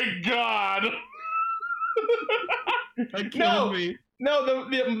my god!" That killed me. No,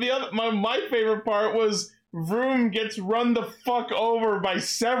 the other my favorite part was Vroom gets run the fuck over by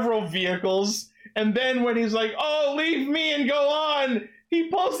several vehicles. And then when he's like, "Oh, leave me and go on," he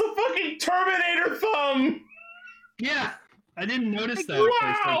pulls the fucking Terminator thumb. Yeah, I didn't notice that.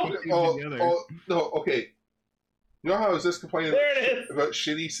 Wow! No, okay. You know how I was just complaining about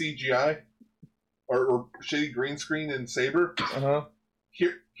shitty CGI? Or shitty green screen in Saber?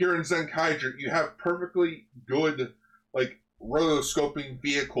 Here in Zenkaiger, you have perfectly good, rotoscoping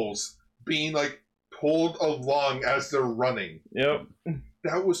vehicles being, pulled along as they're running. Yep.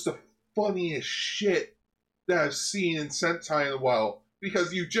 That was the funniest shit that I've seen in Sentai in a while,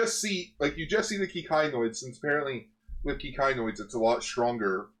 because you just see the Kikainoids, since apparently with Kikainoids it's a lot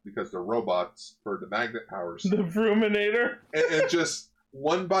stronger because they're robots for the magnet powers. The Vroominator. and just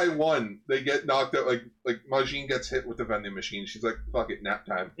one by one, they get knocked out. Like Majin gets hit with the vending machine. She's like, "Fuck it, nap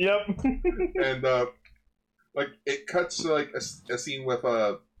time." Yep. And like it cuts to like a scene with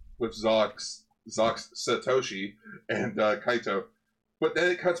Zox Satoshi and Kaito, but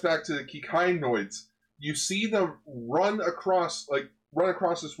then it cuts back to the Kikainoids. You see them run across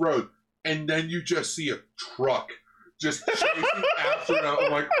this road, and then you just see a truck just chasing after them.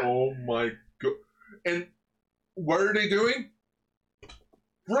 I'm like, oh my god! And what are they doing?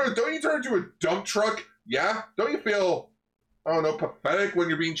 Bro, don't you turn into a dump truck? Yeah? Don't you feel, I don't know, pathetic when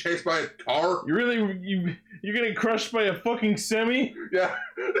you're being chased by a car? You're getting crushed by a fucking semi? Yeah.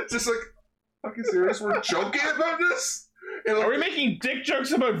 It's just like, fucking serious? We're joking about this? And Are we making dick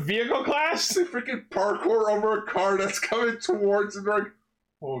jokes about vehicle class? They freaking parkour over a car that's coming towards and they're like,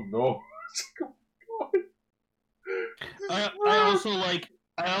 oh no. It's like, oh god.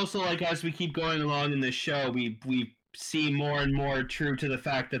 I also like as we keep going along in this show, we see more and more true to the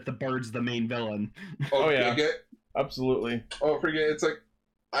fact that the bird's the main villain. Oh yeah, absolutely. Oh, forget it's like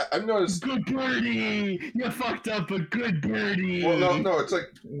I've noticed. Good birdie, you fucked up, but good birdie. Well, no, it's like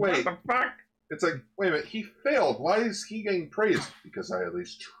wait, what the fuck? It's like wait a minute, he failed. Why is he getting praise? Because I at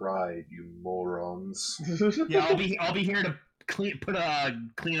least tried, you morons. Yeah, I'll be here to clean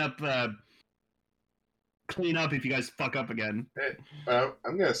up if you guys fuck up again. Hey,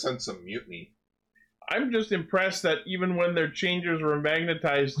 I'm gonna send some mutiny. I'm just impressed that even when their changers were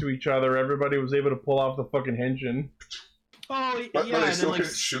magnetized to each other, everybody was able to pull off the fucking henshin. Oh, But yeah, they still and then,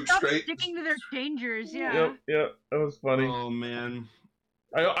 couldn't shoot Stop straight. sticking to their changers, yeah. Yep, that was funny. oh man.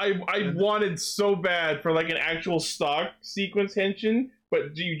 I wanted so bad for like an actual stock sequence henshin,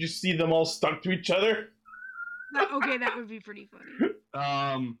 but do you just see them all stuck to each other? Okay, that would be pretty funny.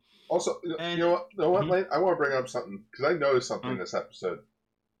 Also, and, you know what, Lane? I want to bring up something because I noticed something in this episode.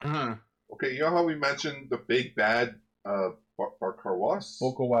 Uh-huh. Okay, you know how we mentioned the big bad Barkarwas?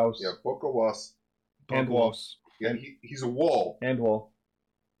 Bokowaus. Yeah, Bokowas. Handwall. Yeah, he's a wall. Handwall.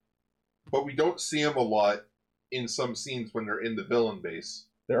 But we don't see him a lot in some scenes when they're in the villain base.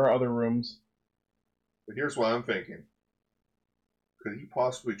 There are other rooms. But here's what I'm thinking. Could he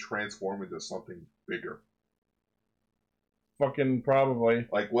possibly transform into something bigger? Fucking probably.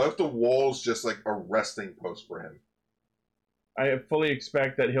 Like, what if the wall's just like a resting post for him? I fully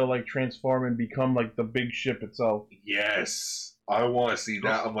expect that he'll like transform and become like the big ship itself. Yes! I want to see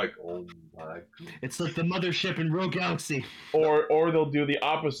that. I'm like, oh my god. It's like the mothership in Rogue Galaxy. Or they'll do the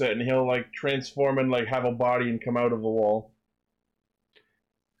opposite and he'll like transform and like have a body and come out of the wall.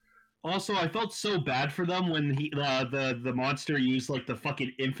 Also, I felt so bad for them when the monster used like the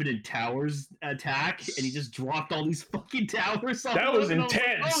fucking Infinite Towers attack, and he just dropped all these fucking towers. On That was them,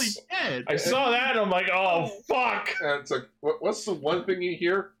 intense. I was like, holy shit! I saw that and I'm like, oh fuck! And it's like, what's the one thing you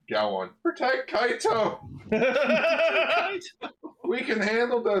hear? Gowon. Protect Kaito! We can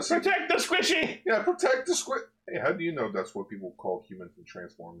handle this. Protect the squishy! Yeah, protect the squid. Hey, how do you know that's what people call humans and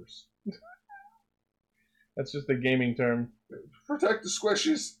Transformers? That's just a gaming term. Protect the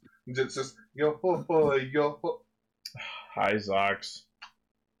squishies. It's just yo ho ho yo ho. Hi, Zox.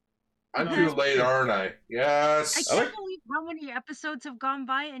 I'm too late, aren't I? Yes. I can't believe how many episodes have gone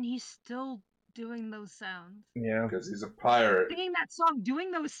by and he's still doing those sounds. Yeah. Because he's a pirate. Singing that song, doing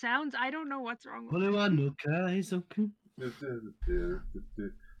those sounds, I don't know what's wrong with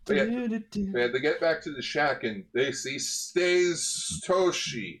They get back to the shack and they see Stays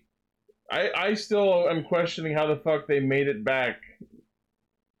Toshi. I still am questioning how the fuck they made it back.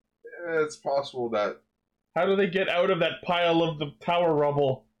 It's possible that... How do they get out of that pile of the tower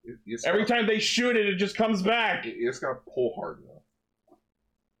rubble? Every time they shoot it, it just comes back. You just gotta pull hard enough.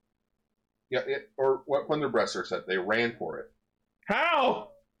 Yeah, or what Thunderbreaster said, they ran for it. How?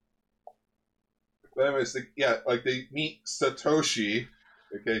 But anyways, they meet Satoshi,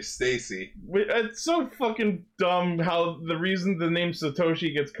 okay, Stacy. It's so fucking dumb how the reason the name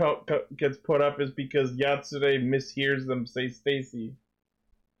Satoshi gets put up is because Yatsude mishears them say Stacy.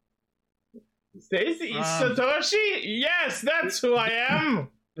 Stacy? Satoshi? Yes, that's who I am!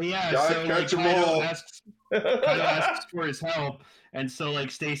 Yeah, so like, Kaido asks for his help, and so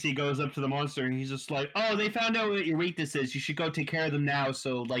like Stacy goes up to the monster and he's just like, "Oh, they found out what your weakness is. You should go take care of them now.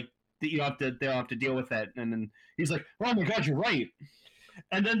 So like they'll have to deal with that." And then he's like, "Oh my god, you're right."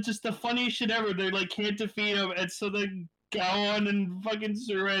 And then just the funniest shit ever. They like can't defeat him, and so then Gowon and fucking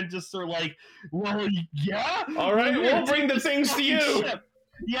Suren just are like, "Well, yeah, all right, we'll bring the things to you." Ship.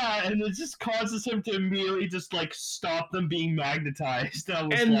 Yeah, and it just causes him to immediately just like stop them being magnetized. And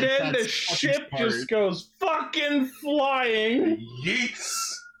like, then the ship just goes fucking flying. Yeets!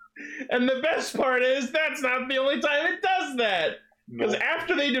 And the best part is that's not the only time it does that. Because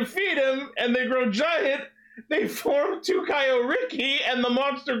after they defeat him and they grow giant, they form Tukayo Riki, and the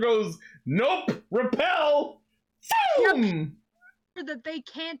monster goes, nope, repel, boom! That they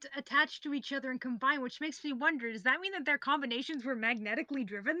can't attach to each other and combine, which makes me wonder, does that mean that their combinations were magnetically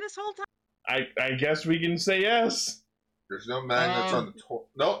driven this whole time? I guess we can say yes. There's no magnets on the toy.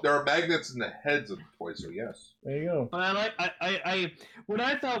 No, there are magnets in the heads of the toy, so yes. There you go. I what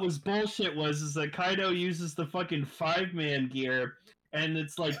I thought was bullshit is that Kaido uses the fucking 5-man gear, and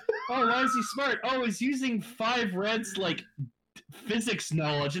it's like, oh, why is he smart? Oh, he's using 5 Red's like physics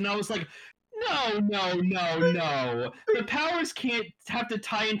knowledge, and I was like, no. The powers can't have to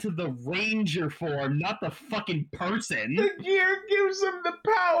tie into the Ranger form, not the fucking person. The gear gives them the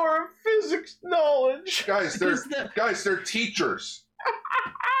power of physics knowledge. Guys, they're teachers.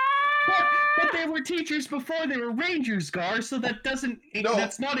 But they were teachers before they were Rangers, Gar, so that's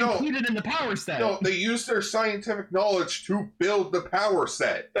not included in the power set. No, they use their scientific knowledge to build the power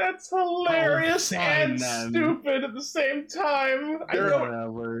set. That's hilarious and stupid at the same time.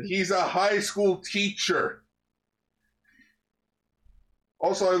 He's a high school teacher.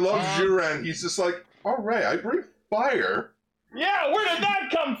 Also, I love Juran. He's just like, alright, I breathe fire. Yeah, where did that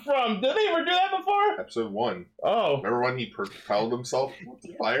come from? Did they ever do that before? Episode 1. Oh. Remember when he propelled himself with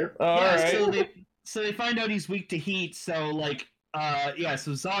the fire? So they find out he's weak to heat, so like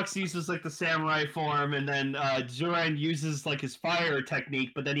so Zox uses like the samurai form, and then Juran uses like his fire technique,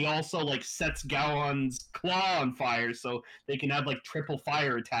 but then he also like sets Gowan's claw on fire so they can have like triple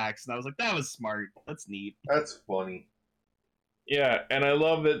fire attacks. And I was like, that was smart. That's neat. That's funny. Yeah, and I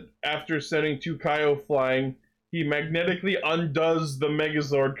love that after setting Tukayo flying, he magnetically undoes the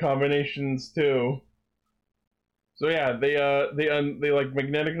Megazord combinations too. So yeah, they like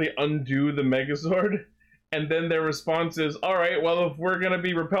magnetically undo the Megazord, and then their response is, all right, well, if we're gonna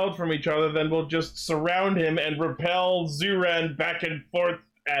be repelled from each other, then we'll just surround him and repel Zuran back and forth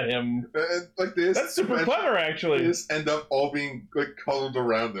at him. Like this. That's super clever, actually. They just end up all being like cuddled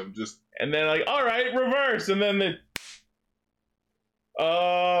around him, just. And then like, all right, reverse, and then they.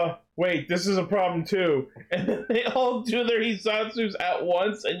 Wait, this is a problem too. And then they all do their Hisatsus at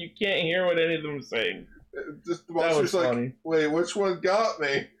once, and you can't hear what any of them are saying. Just the monster's like, funny. Wait, which one got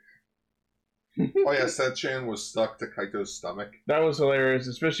me? Oh yeah, Setchan was stuck to Kaito's stomach. That was hilarious,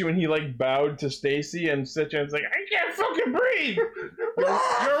 especially when he like bowed to Stacy, and Setchan's like, I can't fucking breathe! You're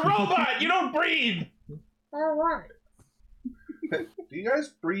a robot! You don't breathe! Alright. Do you guys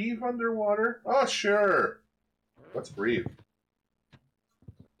breathe underwater? Oh, sure. Let's breathe.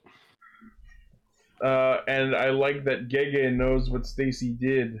 And I like that Gege knows what Stacy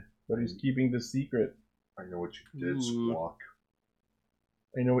did, but he's keeping the secret. I know what you did, Squawk.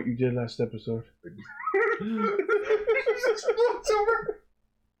 I know what you did last episode.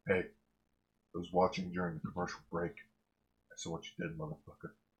 Hey, I was watching during the commercial break. I saw what you did,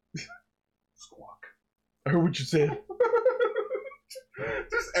 motherfucker. Squawk. I heard what you said.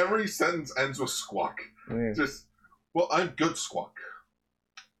 Just every sentence ends with Squawk. Yeah. Just, well, I'm good, Squawk.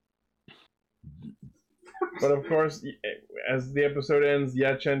 But of course, as the episode ends,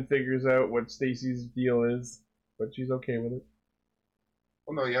 Yachen figures out what Stacy's deal is, but she's okay with it.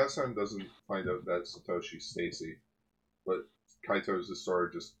 Well, no, Yachen doesn't find out that Satoshi's Stacy, but Kaito's just sort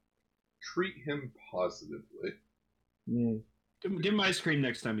of just treat him positively. Mm. Give him ice cream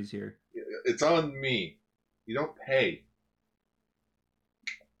next time he's here. It's on me. You don't pay.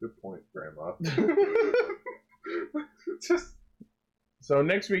 Good point, Grandma. Just. So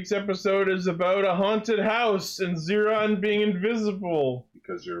next week's episode is about a haunted house and Zeron being invisible.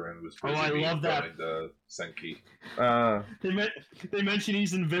 Because Zeron was busy I love that. Senki. They mention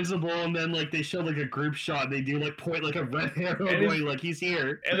he's invisible, and then like they show like a group shot, and they do like point like a red arrow going like he's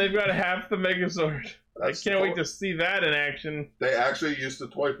here. And they've got half the Megazord. I can't wait to see that in action. They actually used the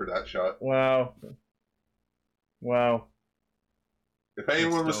toy for that shot. Wow. If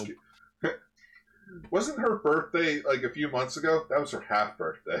anyone was... Wasn't her birthday like a few months ago? That was her half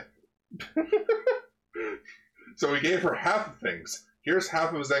birthday. So we gave her half of things. Here's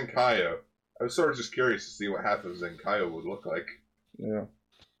half of Zenkaio. I was sort of just curious to see what half of Zenkaio would look like. Yeah.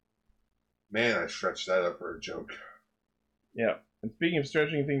 Man, I stretched that up for a joke. Yeah. And speaking of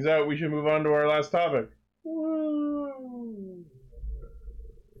stretching things out, we should move on to our last topic. Woo!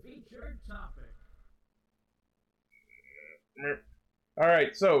 Featured topic.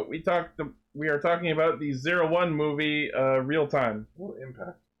 Alright, so we are talking about the 01 movie, Real Time. What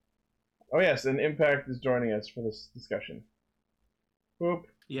Impact? Oh yes, and Impact is joining us for this discussion. Boop.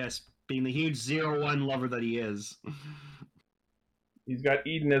 Yes, being the huge 01 lover that he is. He's got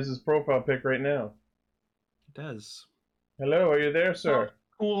Eden as his profile pic right now. He does. Hello, are you there, sir? Oh,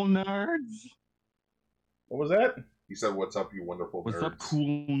 cool nerds. What was that? He said, "What's up, you wonderful What's nerds?" up,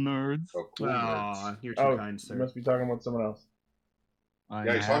 cool nerds? Oh, cool Aw, nerds. you're too Oh, kind, you sir. must be talking about someone else. I'm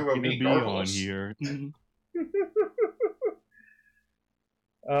Yeah, he's talking about happy me, to be on Gargoyles. here.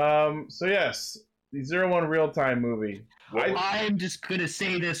 So yes, the 01 real time movie. I'm just gonna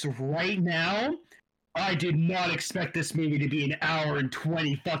say this right now. I did not expect this movie to be an hour and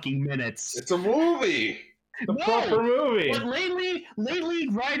 20 fucking minutes. It's a movie. The proper movie. But lately,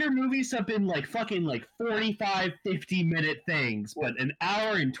 Rider movies have been like fucking like 45, 50-minute things, but an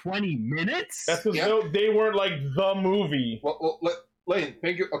hour and 20 minutes? That's because Yeah. they weren't like the movie. Well, Lane,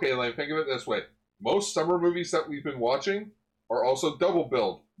 think of it this way. Most summer movies that we've been watching are also double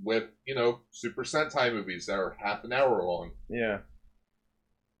billed with, Super Sentai movies that are half an hour long. Yeah.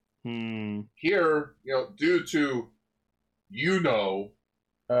 Here, due to,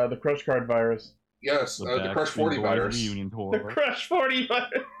 the Crush Card virus. yes, the Crush 40 Backstreet Boys virus. reunion tour. The Crush 40 virus.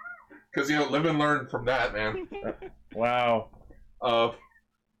 Because, live and learn from that, man. Wow.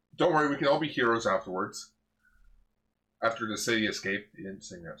 Don't worry, we can all be heroes afterwards. After the city escaped, they didn't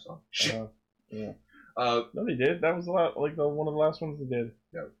sing that song. Shit. Yeah. No, they did. That was one of the last ones they did.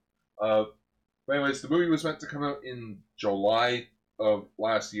 Yeah. But anyways, the movie was meant to come out in July of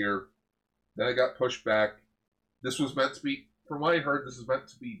last year. Then it got pushed back. This was meant to be, from what I heard, this was meant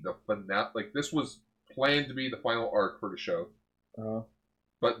to be the finale. Like, this was planned to be the final arc for the show.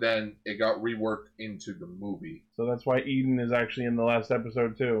 But then it got reworked into the movie. So that's why Eden is actually in the last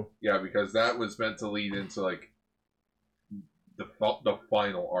episode too. Yeah, because that was meant to lead into like the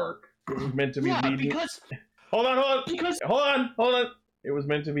final arc. It was meant to be Yeah, leading. because Hold on. because Hold on. It was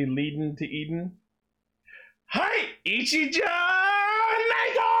meant to be leading to Eden. Hi, Ichijo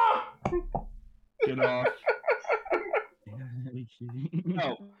Naito! get off.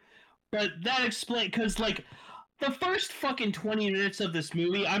 No, but that explains because like the first fucking 20 minutes of this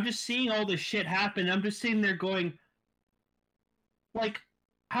movie, I'm just seeing all this shit happen. I'm just sitting there going, like,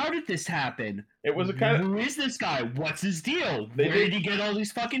 how did this happen? It was a kind of. Who is this guy? What's his deal? They Where did he get all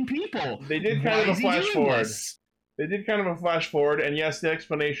these fucking people? They did Why kind of a is he flash doing forward. this? They did kind of a flash forward, and yes, the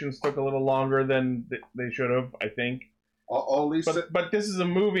explanations took a little longer than they should have, I think. At least But this is a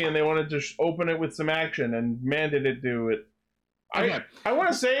movie, and they wanted to open it with some action, and man, did it do it. Okay. I want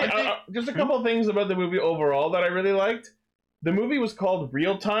to say just a couple of things about the movie overall that I really liked. The movie was called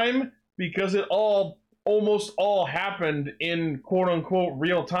Real Time because it almost all happened in quote unquote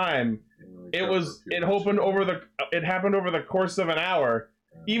real time. It happened over the course of an hour.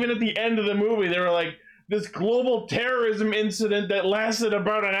 Even at the end of the movie, they were like, this global terrorism incident that lasted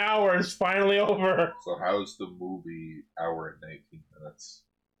about an hour is finally over. So how's the movie hour and 19 minutes?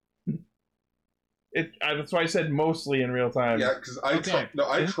 That's why I said mostly in real time. Yeah, because I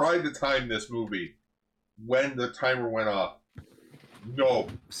tried to time this movie when the timer went off. No.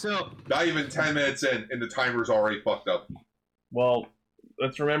 So not even 10 minutes in, and the timer's already fucked up. Well,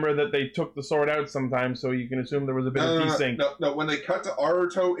 let's remember that they took the sword out sometimes, so you can assume there was a bit of desync. No, when they cut to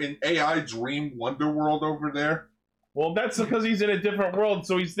Aruto in AI Dream Wonderworld over there. Well, that's because he's in a different world,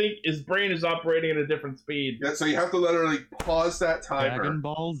 so his brain is operating at a different speed. Yeah, so you have to literally pause that timer. Dragon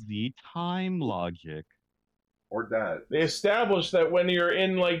Ball Z time logic. Or that. They established that when you're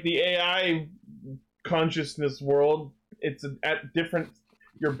in like the AI consciousness world, it's at different.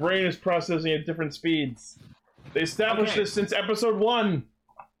 Your brain is processing at different speeds. They established this since episode 1.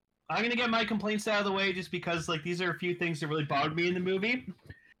 I'm gonna get my complaints out of the way just because like these are a few things that really bothered me in the movie.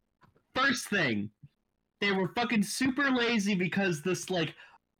 First thing, they were fucking super lazy because this like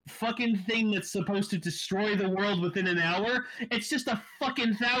fucking thing that's supposed to destroy the world within an hour, it's just a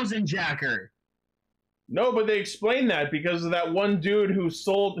fucking 1000-jacker. No, but they explained that because of that one dude who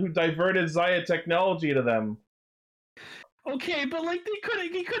diverted Zaya technology to them. Okay, but like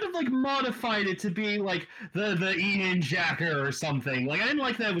he could have like modified it to be like the Eden Jacker or something. Like I didn't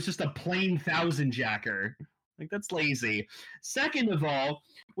like that it was just a plain 1000-jacker. Like that's lazy. Second of all,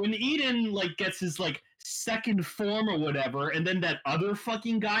 when Eden like gets his like second form or whatever, and then that other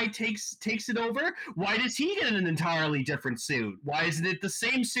fucking guy takes it over, why does he get an entirely different suit? Why isn't it the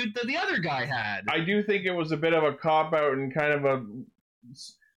same suit that the other guy had? I do think it was a bit of a cop out and kind of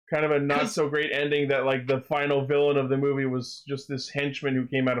a not so great ending that like the final villain of the movie was just this henchman who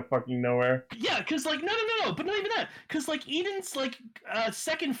came out of fucking nowhere. Yeah, because like no, but not even that. Because like Eden's like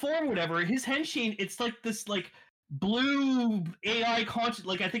second form, whatever, his henchman, it's like this like blue AI conscious,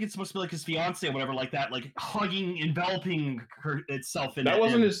 like I think it's supposed to be like his fiance or whatever, like that, like hugging, enveloping itself in. That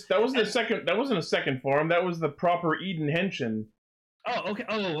wasn't a second form. That was the proper Eden henchman. Oh,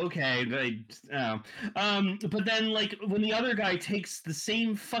 okay. But then, like, when the other guy takes the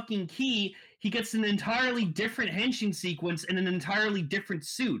same fucking key, he gets an entirely different henching sequence and an entirely different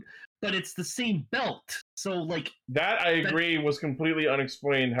suit. but it's the same belt. So like that, I agree, was completely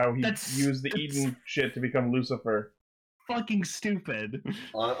unexplained how he used the that's Eden shit to become Lucifer. fucking stupid.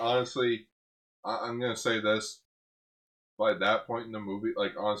 Honestly, I'm gonna say this. By that point in the movie,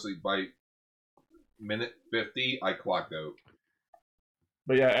 like honestly, by minute 50, I clocked out.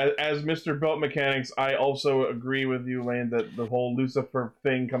 But yeah, as Mr. Belt Mechanics, I also agree with you, Lane, that the whole Lucifer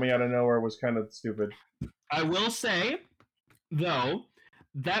thing coming out of nowhere was kind of stupid. I will say, though,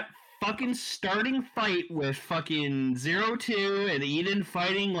 that fucking starting fight with fucking 02 and Eden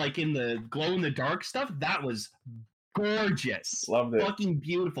fighting like in the glow in the dark stuff, that was gorgeous. Loved it. Fucking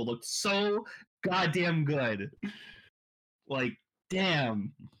beautiful. Looked so goddamn good. Like,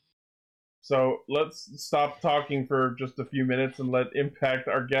 damn. So let's stop talking for just a few minutes and let Impact,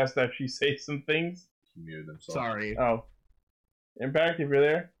 our guest, actually say some things. He muted himself. Sorry. Oh. Impact, if you're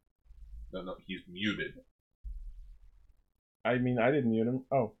there? No, he's muted. I mean, I didn't mute him.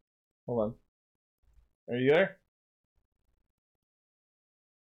 Oh, hold on. Are you there?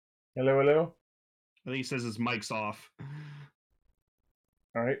 Hello, hello? I think he says his mic's off.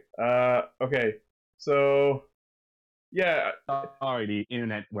 Alright. Okay. So, yeah. Sorry, the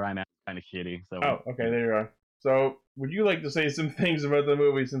internet where I'm at is kind of shitty. So. Oh, okay, there you are. So, would you like to say some things about the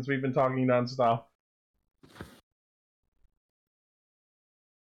movie since we've been talking nonstop?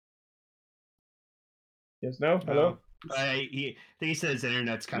 Yes, no? Hello? I think he said his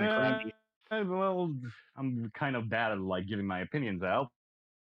internet's kind of crappy. Well, I'm kind of bad at like giving my opinions out.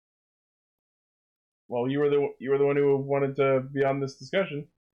 Well, you were the one who wanted to be on this discussion.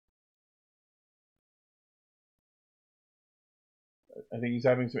 I think he's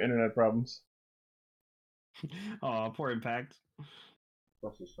having some internet problems. Oh, poor Impact.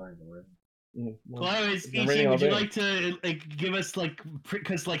 Plus it's starting to rain. Yeah, Well, anyways, it's been raining Ishin, all would you day. like to like give us like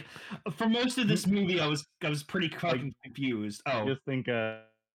because like for most of this movie, I was pretty fucking confused. I Oh, just think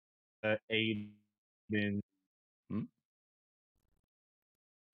Aiden.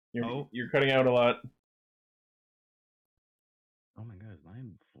 You're cutting out a lot. Oh my god, is my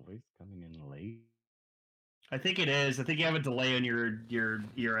voice coming in late? I think it is. I think you have a delay on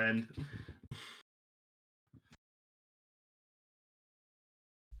your end.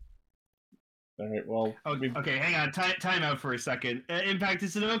 All right. Well. Oh, okay, hang on. Time out for a second. Impact,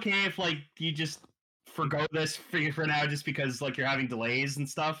 is it okay if like you just forgo this for now, just because like you're having delays and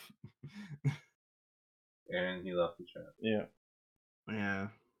stuff? And he left the chat. Yeah. Yeah.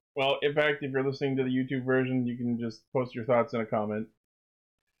 Well, in fact, if you're listening to the YouTube version, you can just post your thoughts in a comment.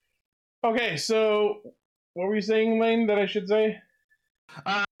 Okay, so what were you saying, Lane, that I should say?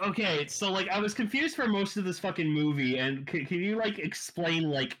 Okay, so like I was confused for most of this fucking movie, and can you like explain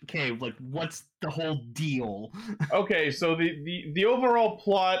like like what's the whole deal? Okay, so the overall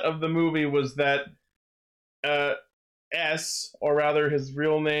plot of the movie was that S, or rather his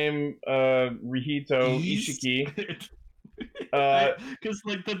real name, Rihito Ishiki. Because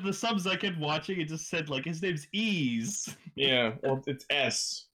like the subs I kept watching, it just said like his name's Ease. Yeah, well, it's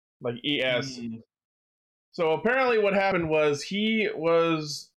S, like ES. So apparently, what happened was he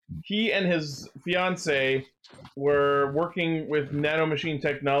and his fiance were working with nanomachine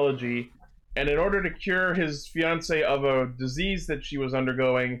technology, and in order to cure his fiance of a disease that she was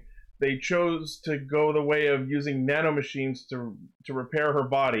undergoing, they chose to go the way of using nanomachines to repair her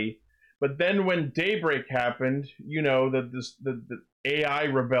body. But then when Daybreak happened, you know, the AI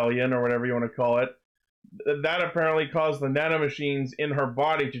rebellion, or whatever you want to call it, that apparently caused the nanomachines in her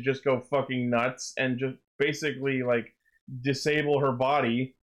body to just go fucking nuts and just basically like disable her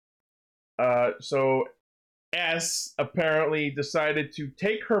body. So S apparently decided to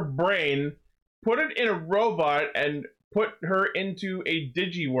take her brain, put it in a robot, and put her into a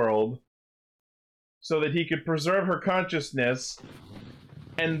digiworld so that he could preserve her consciousness.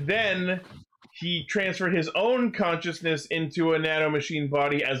 And then he transferred his own consciousness into a nanomachine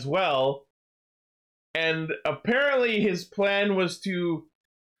body as well. And apparently his plan was to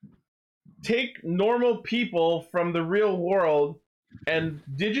take normal people from the real world and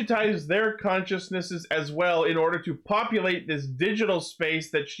digitize their consciousnesses as well in order to populate this digital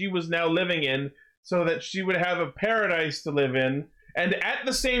space that she was now living in, so that she would have a paradise to live in. And at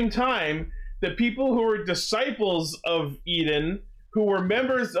the same time, the people who were disciples of Eden, who were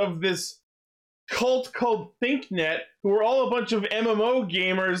members of this cult called ThinkNet, who were all a bunch of MMO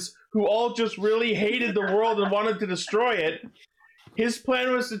gamers who all just really hated the world and wanted to destroy it. His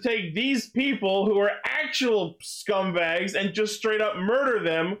plan was to take these people who are actual scumbags and just straight up murder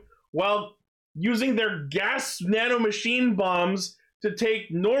them while using their gas nanomachine bombs to take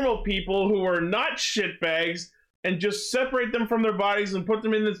normal people who are not shitbags and just separate them from their bodies and put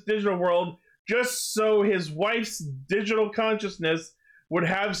them in this digital world, just so his wife's digital consciousness would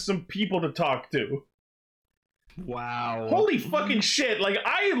have some people to talk to. Wow. Holy fucking shit. Like,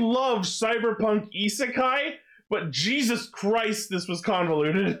 I love cyberpunk isekai, but Jesus Christ, this was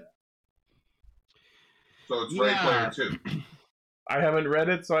convoluted. So it's Ready Player 2. I haven't read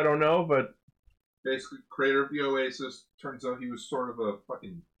it, so I don't know, but... Basically, creator of the Oasis, turns out he was sort of a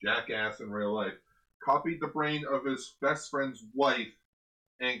fucking jackass in real life, copied the brain of his best friend's wife,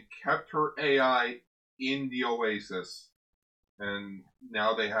 and kept her AI in the Oasis. And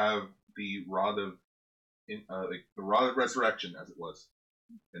now they have the Rod of Resurrection, as it was.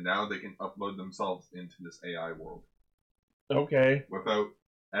 And now they can upload themselves into this AI world. Okay. Without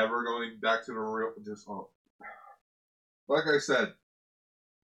ever going back to the real... Like I said,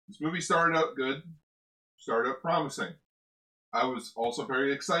 this movie started out good, started out promising. I was also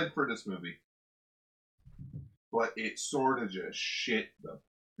very excited for this movie. But it sort of just shit the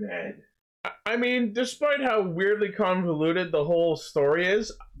bed. I mean, despite how weirdly convoluted the whole story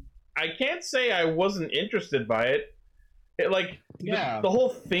is, I can't say I wasn't interested by it. The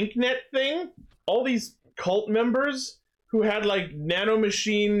whole ThinkNet thing, all these cult members who had like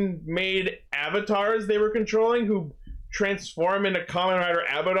nanomachine-made avatars they were controlling who transform into Kamen Rider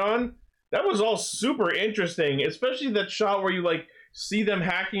Abaddon, that was all super interesting, especially that shot where you like see them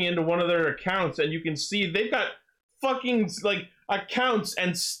hacking into one of their accounts and you can see they've got fucking like accounts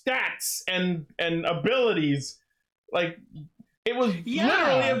and stats and abilities. Like, it was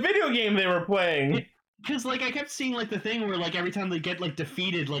literally a video game they were playing. Because, like, I kept seeing, like, the thing where, like, every time they get, like,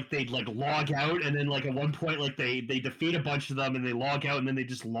 defeated, like, they'd, like, log out, and then, like, at one point, like, they defeat a bunch of them, and they log out, and then they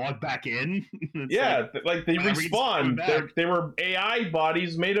just log back in. Yeah, like they respawn. They were AI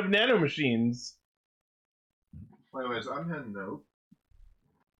bodies made of nanomachines. Anyways, I'm heading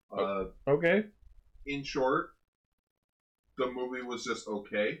out. Okay. In short, the movie was just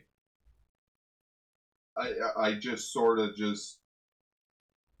okay. I just sort of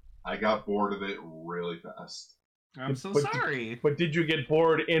I got bored of it really fast. I'm so sorry. But did you get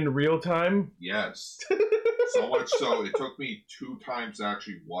bored in real time? Yes. So much so, it took me 2 times to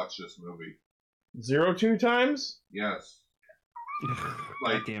actually watch this movie. 2 times? Yes.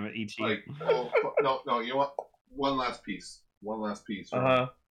 God damn it, Ichi. Like, no, you know what? One last piece. Uh-huh.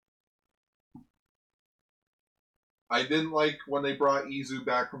 I didn't like when they brought Izu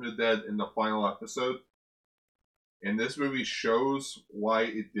back from the dead in the final episode. And this movie shows why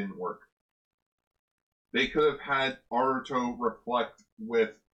it didn't work. They could have had Aruto reflect with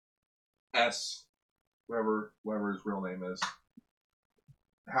S, whoever his real name is,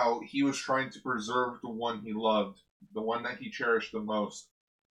 how he was trying to preserve the one he loved, the one that he cherished the most.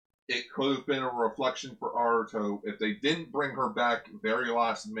 It could have been a reflection for Aruto if they didn't bring her back very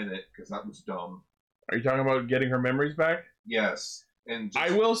last minute, because that was dumb. Are you talking about getting her memories back? Yes. And I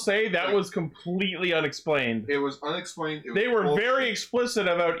will say that was completely unexplained. It was unexplained. They were very explicit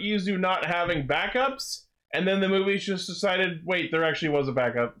about Izu not having backups, and then the movie just decided, wait, there actually was a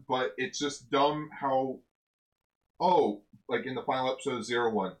backup. But it's just dumb how, like in the final episode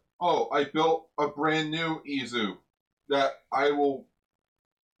of 01, I built a brand new Izu that I will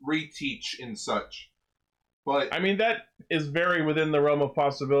reteach and such. But I mean, that is very within the realm of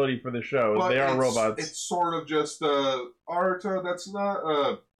possibility for the show. They are robots. It's sort of just Aruto. That's not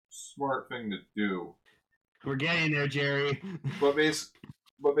a smart thing to do. We're getting there, Jerry. But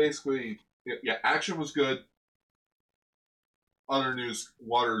basically, yeah, action was good. Other news: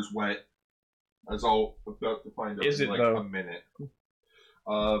 water is wet. As I'll about to find out in like a minute.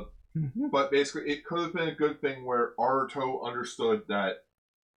 But basically, it could have been a good thing where Aruto understood that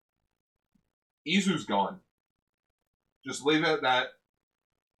Izu's gone. Just leave it at that.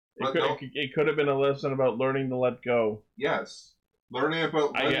 It could have been a lesson about learning to let go. Yes. Learning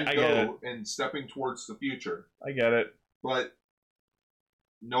about letting go and stepping towards the future. I get it. But,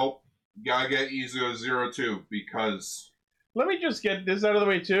 nope. Gotta get Izu as 02 because... Let me just get this out of the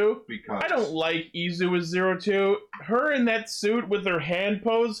way, too. Because... I don't like Izu as 02. Her in that suit with her hand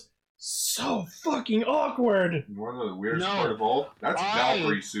pose, so fucking awkward. One of the weirdest part of all, that's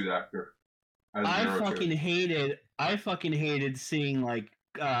Valkyrie's suit actor. I fucking hated seeing like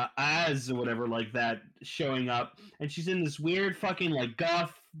Az or whatever like that showing up, and she's in this weird fucking like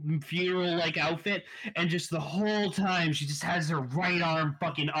goth funeral like outfit, and just the whole time she just has her right arm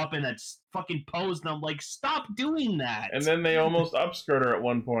fucking up in that fucking pose, and I'm like, stop doing that. And then they almost upskirt her at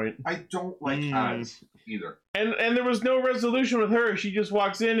one point. I don't like Az either. And there was no resolution with her. She just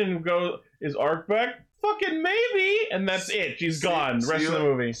walks in and goes, "Is Arc back?" Fucking maybe, and that's it. She's gone. Rest of the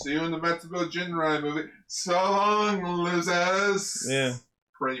movie. See you in the Metsubo Jinrai movie. So long, losers. Yeah,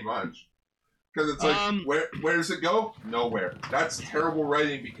 pretty much. Because it's like, where does it go? Nowhere. That's terrible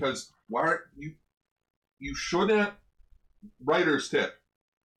writing. Because why aren't you? You shouldn't. Writer's tip: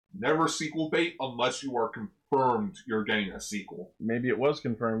 Never sequel bait unless you are confirmed you're getting a sequel. Maybe it was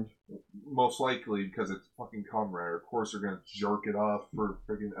confirmed. Most likely, because it's fucking Kamen Rider. Of course, they're gonna jerk it off for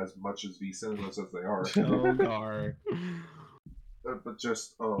freaking as much as V Cinemas as they are. Oh, God. But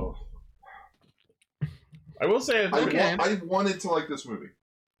just, oh. I will say, I wanted to like this movie.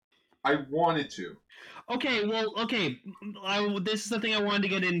 I wanted to. Okay, well, okay. This is something I wanted to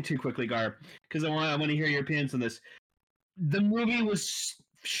get into quickly, Gar, because I want to hear your opinions on this. The movie was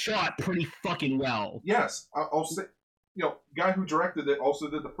shot pretty fucking well. Yes, I'll say, guy who directed it also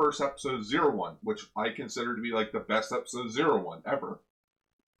did the first episode 01, which I consider to be like the best episode 01 ever.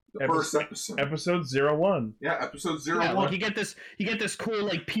 The first episode. Episode 01. Yeah, episode 01. Yeah, like you get this cool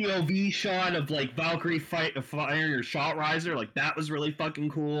like POV shot of like Valkyrie firing her shot riser, like that was really fucking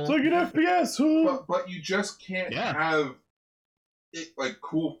cool. It's like an FPS, huh? But you just can't have it, like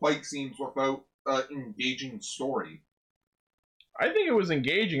cool fight scenes without engaging story. I think it was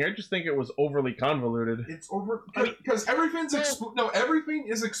engaging. I just think it was overly convoluted. It's over because everything's everything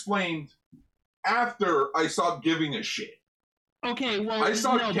is explained after I stopped giving a shit. Okay, well, I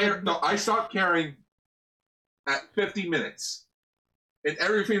stopped caring at 50 minutes, and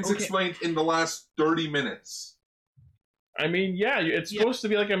everything's explained in the last 30 minutes. I mean, yeah, it's supposed to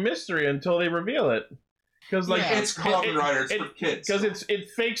be like a mystery until they reveal it. Because like it's Kamen Rider, it's for kids. Because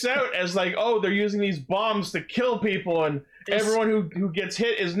it fakes out as like, oh, they're using these bombs to kill people, and everyone who gets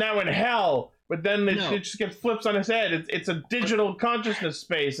hit is now in hell. But then it just gets flips on its head. It's a digital consciousness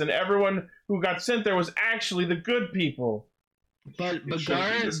space, and everyone who got sent there was actually the good people. But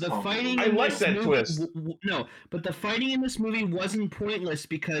Gar, the fighting. I like that twist. No, but the fighting in this movie wasn't pointless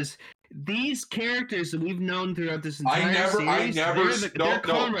because these characters that we've known throughout this entire series, they're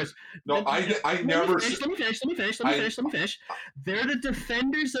comrades. I never. Let me finish. They're the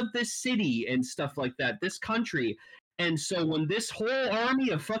defenders of this city and stuff like that, this country. And so when this whole army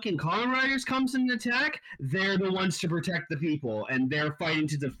of fucking Kamen Riders comes in and attack, they're the ones to protect the people, and they're fighting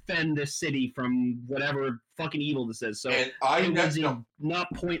to defend this city from whatever fucking evil this is. So it was not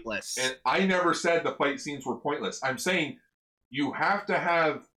pointless. And I never said the fight scenes were pointless. I'm saying you have to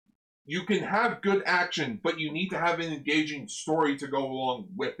have, you can have good action, but you need to have an engaging story to go along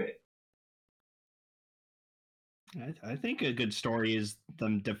with it. I think a good story is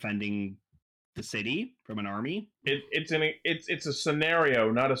them defending the city from an army. It's a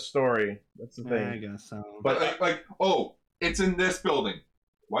scenario, not a story. That's the thing. I guess so. But it's in this building.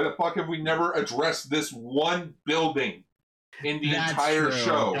 Why the fuck have we never addressed this one building in the entire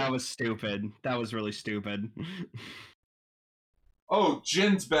show? That was stupid. That was really stupid. Oh,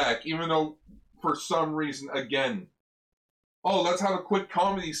 Jin's back, even though for some reason again. Oh, let's have a quick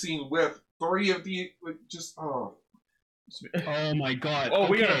comedy scene with three of the Oh my god. Oh,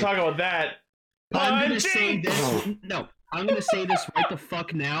 we gotta talk about that. I'm gonna say this. No, I'm gonna say this right the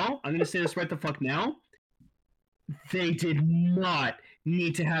fuck now. They did not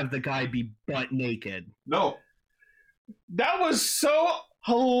need to have the guy be butt naked. No. That was so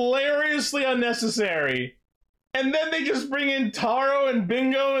hilariously unnecessary. And then they just bring in Taro and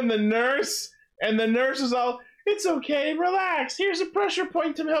Bingo and the nurse is all, it's okay, relax. Here's a pressure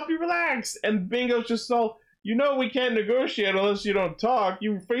point to help you relax. And Bingo's just all, we can't negotiate unless you don't talk.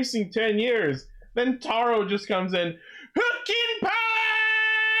 You're facing 10 years. Then Taro just comes in, Hooking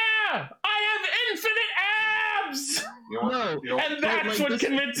power! I have infinite abs! And that's what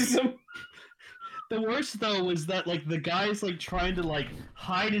convinces him. The worst though was that the guy's trying to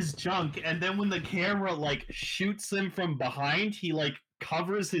hide his junk, and then when the camera shoots him from behind, he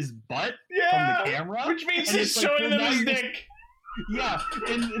covers his butt from the camera, which means he's showing them his dick. Yeah,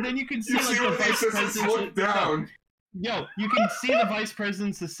 and then you can see the vice president look down. Yo, you can see the vice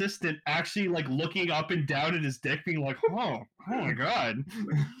president's assistant actually looking up and down at his dick, being like, "Oh my god,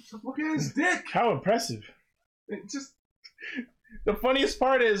 look at his dick! How impressive!" It just. The funniest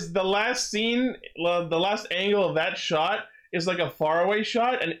part is the last scene, the last angle of that shot is a faraway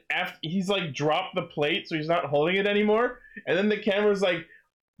shot, and after he's dropped the plate, so he's not holding it anymore, and then the camera's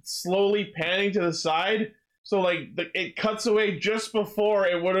slowly panning to the side, so it cuts away just before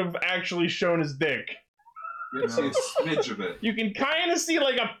it would have actually shown his dick. You can see a smidge of it. You can kind of see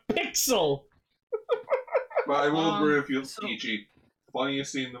a pixel. But I will agree with you, Ichi.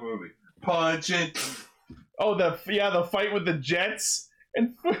 Funniest scene in the movie. Punching. Oh, the fight with the jets,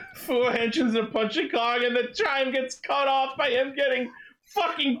 and Fu Henshin's a punching cog, and the chime gets cut off by him getting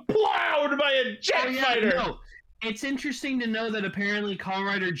fucking plowed by a jet fighter. No. It's interesting to know that apparently Kamen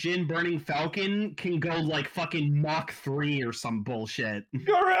Rider Jin Burning Falcon can go fucking Mach 3 or some bullshit.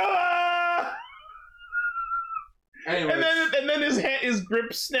 Gorilla! Anyways. And then his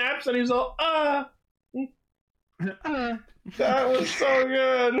grip snaps, and he's all That was so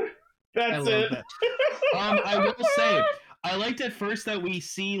good. That's it. That. I will say, I liked at first that we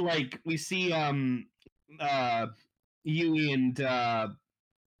see Yui and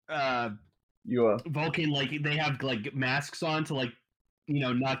Vulcan, like they have like masks on to like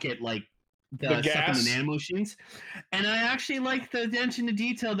not get like the stuff in the nano machines. And I actually like the attention to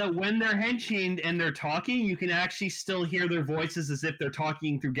detail that when they're henching and they're talking, you can actually still hear their voices as if they're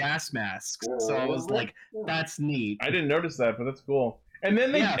talking through gas masks. So I was like, that's neat. I didn't notice that, but that's cool. And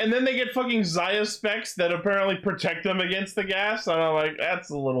then they get fucking Zaya specs that apparently protect them against the gas. And I'm like, that's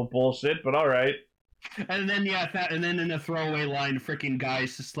a little bullshit, but all right. And then and then in a throwaway line, freaking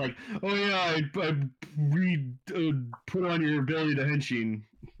guy's just like, "Oh yeah, I read put on your ability to henching."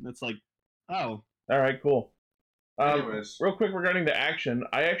 That's like, oh, all right, cool. Anyways, real quick regarding the action,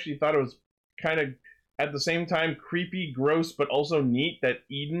 I actually thought it was kind of at the same time creepy, gross, but also neat that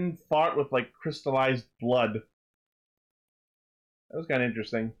Eden fought with like crystallized blood. That was kind of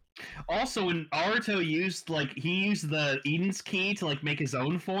interesting. Also, when Aruto used the Eden's key to like make his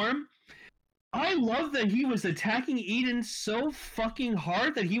own form. I love that he was attacking Eden so fucking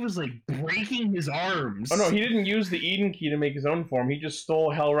hard that he was like breaking his arms. Oh no, he didn't use the Eden key to make his own form. He just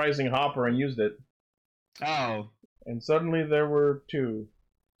stole Hell Rising Hopper and used it. Oh. And suddenly there were two.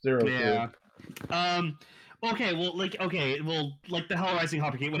 Yeah. Okay, like the Hell Rising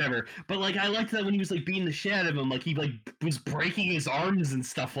Hopper key, whatever. But like I liked that when he was like beating the shit out of him, like he like was breaking his arms and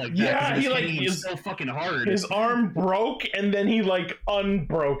stuff like that. Yeah, he like him so fucking hard. His arm broke and then he like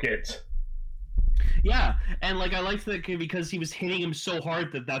unbroke it. Yeah, and like I liked that because he was hitting him so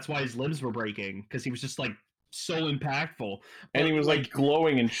hard that's why his limbs were breaking, because he was just like so impactful. And he was like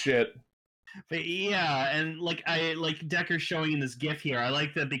glowing and shit. But yeah, and like I like Decker showing in this GIF here. I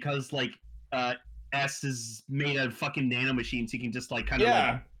like that because like S is made out of fucking nanomachines. He can just like kind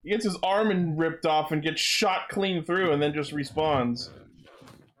of he gets his arm ripped off and gets shot clean through, and then just respawns.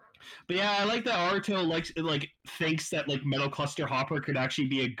 But yeah, I like that Aruto like thinks that like Metal Cluster Hopper could actually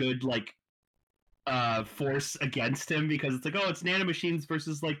be a good like force against him, because it's like, oh, it's nanomachines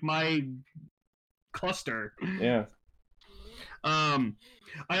versus like my cluster. Yeah.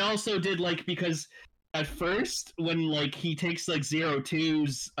 I also did like, because at first when like he takes like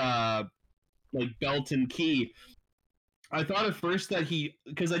 02's like belt and key, I thought at first that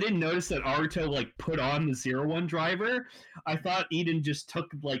because I didn't notice that Aruto like put on the 01 driver. I thought Eden just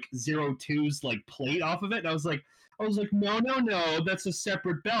took like 02's like plate off of it, and I was like, no, that's a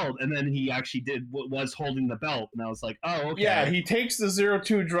separate belt. And then he actually was holding the belt, and I was like, oh, okay. Yeah, he takes the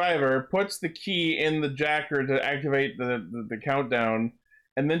 02 driver, puts the key in the jacker to activate the countdown,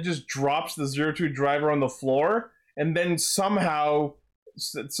 and then just drops the 02 driver on the floor, and then somehow,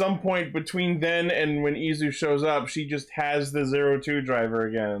 at some point between then and when Izu shows up, she just has the 02 driver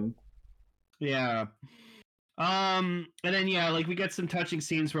again. Yeah. And then like we get some touching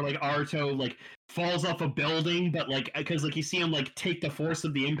scenes where like Aruto like falls off a building, but like because like you see him like take the force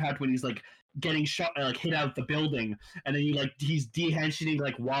of the impact when he's like getting shot, like hit out the building, and then he's de-henching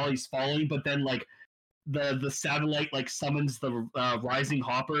like while he's falling, but then like the satellite like summons the rising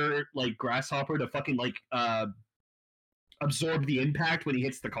hopper, like grasshopper, to fucking like absorb the impact when he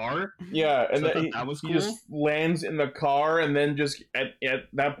hits the car. Yeah, and so that was cool. He just lands in the car, and then just at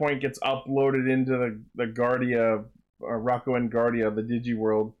that point gets uploaded into the Guardia, Rocco and Guardia, the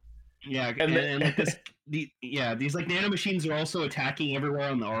Digiworld. Yeah, and like this, these like nanomachines are also attacking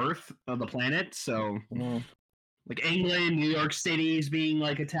everywhere on the Earth, on the planet. So, like England, New York City is being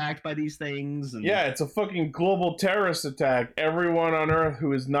like attacked by these things. And... yeah, it's a fucking global terrorist attack. Everyone on Earth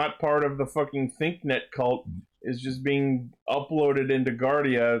who is not part of the fucking ThinkNet cult is just being uploaded into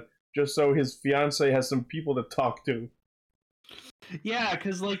Guardia just so his fiance has some people to talk to. Yeah,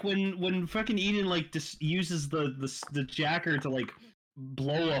 because like when fucking Eden like just uses the jacker to like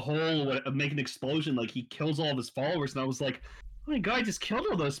blow a hole, make an explosion, like he kills all of his followers, and I was like, oh my god, I just killed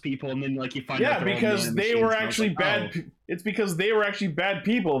all those people, and then like you find out because they were actually bad. It's because they were actually bad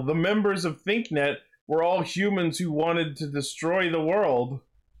people. The members of ThinkNet were all humans who wanted to destroy the world.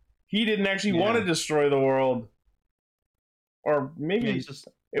 He didn't actually want to destroy the world, or maybe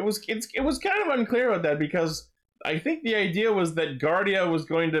it was kind of unclear about that, because I think the idea was that Guardia was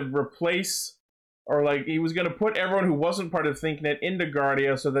going to replace, or like he was going to put everyone who wasn't part of ThinkNet into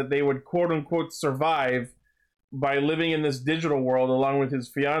Guardia so that they would quote unquote survive by living in this digital world along with his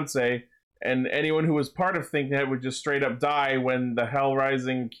fiance, and anyone who was part of ThinkNet would just straight up die when the Hell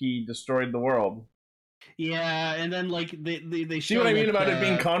Rising key destroyed the world. Yeah, and then like they see what I mean about it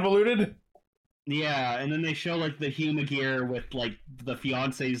being convoluted? Yeah, and then they show like the Humagear with like the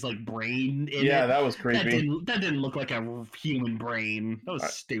fiance's like brain in Yeah, it. that was creepy. That didn't look like a human brain. That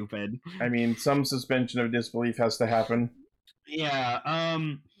was stupid. I mean, some suspension of disbelief has to happen. Yeah.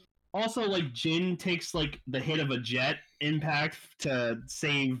 Also, like Jin takes like the hit of a jet impact to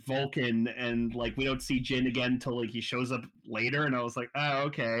save Vulcan, and like we don't see Jin again until like he shows up later. And I was like, oh,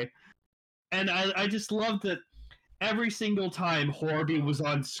 okay. And I just loved that every single time Horby was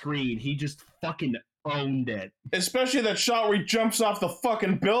on screen, he just fucking owned it. Especially that shot where he jumps off the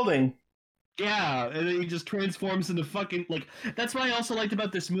fucking building. Yeah, and then he just transforms into fucking like. That's what I also liked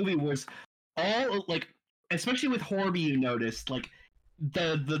about this movie was all like, especially with Horby, you noticed like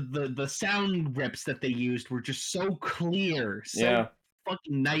the sound rips that they used were just so clear, so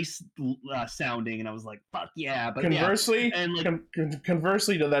fucking nice sounding, and I was like, fuck yeah. But conversely, yeah. And like,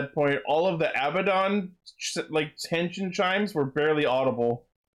 conversely to that point, all of the Abaddon like tension chimes were barely audible.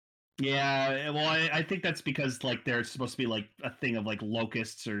 Yeah, well, I think that's because like they're supposed to be like a thing of like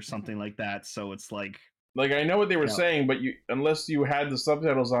locusts or something like that, so it's like I know what they were saying, but unless you had the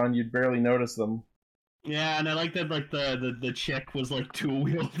subtitles on, you'd barely notice them. Yeah, and I like that like the chick was like dual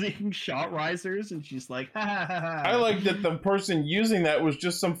wielding shot risers, and she's like, ha ha ha ha. I like that the person using that was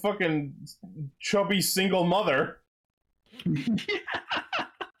just some fucking chubby single mother.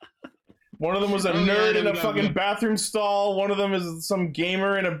 One of them was a nerd in a fucking bathroom stall. One of them is some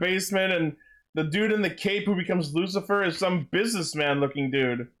gamer in a basement, and the dude in the cape who becomes Lucifer is some businessman-looking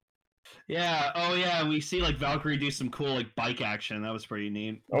dude. Yeah. Oh yeah. We see like Valkyrie do some cool like bike action. That was pretty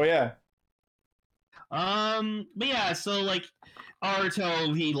neat. Oh yeah. But yeah, so like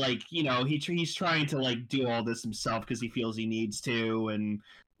Aruto, he like, you know, he's trying to like do all this himself because he feels he needs to, and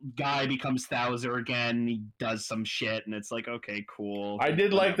Guy becomes Thouser again. He does some shit, and it's like, okay, cool. I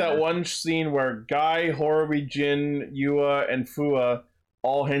did like that one scene where Guy, Horby, Jin, Yua, and Fua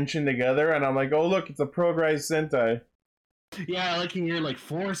all henshin together, and I'm like, oh look, it's a Progrise Sentai. Yeah, I like to hear like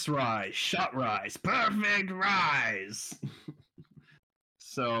Force Rise, Shot Rise, Perfect Rise.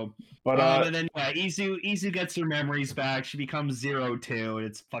 So, but and then yeah, Izu gets her memories back. She becomes 02. And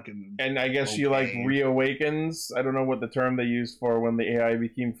it's fucking. And I guess she like reawakens. I don't know what the term they used for when the AI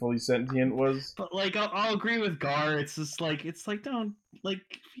became fully sentient was. But like, I'll agree with Gar. It's just like don't like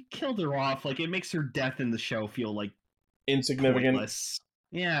you killed her off. Like it makes her death in the show feel like insignificant. Pointless.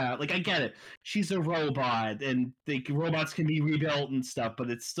 Yeah, like I get it. She's a robot, and robots can be rebuilt and stuff. But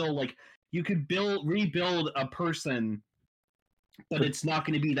it's still like you could rebuild a person. But it's not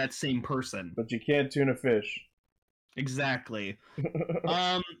going to be that same person. But you can't tune a fish. Exactly.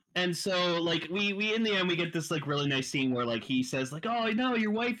 And so like we in the end we get this like really nice scene where like he says like, oh no,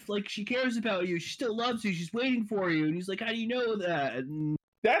 your wife, like she cares about you, she still loves you, she's waiting for you, and he's like, how do you know that? And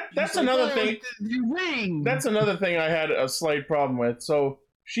that's another thing. Your ring. That's another thing I had a slight problem with. So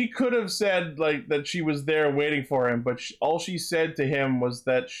she could have said like that she was there waiting for him, but all she said to him was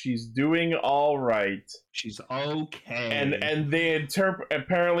that she's doing all right. She's okay. And they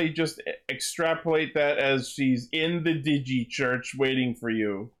apparently just extrapolate that as she's in the Digi Church waiting for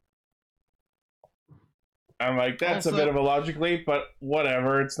you. I'm like, that's also a bit of a logic leap, but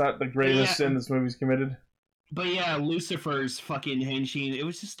whatever. It's not the greatest sin this movie's committed. But yeah, Lucifer's fucking henshin, it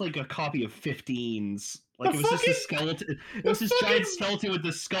was just like a copy of 15s. Like, it was just a skeleton. It was this giant skeleton with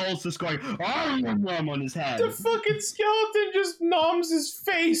the skulls just going on his head. The fucking skeleton just noms his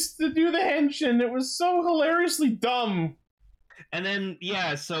face to do the henshin. It was so hilariously dumb. And then,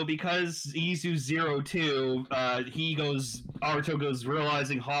 yeah, so because Izu's 02, Aruto goes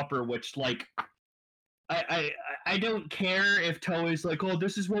realizing Hopper, which, like, I don't care if Toei's like, oh,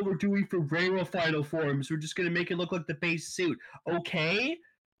 this is what we're doing for Reiwa final forms. We're just going to make it look like the base suit. Okay,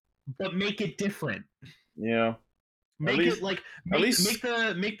 but make it different. Yeah. Make the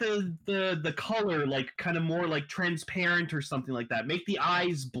color like kind of more like transparent or something like that. Make the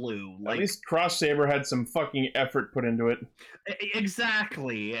eyes blue. Like, at least Cross Saber had some fucking effort put into it.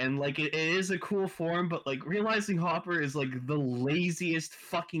 Exactly, and like it is a cool form, but like realizing Hopper is like the laziest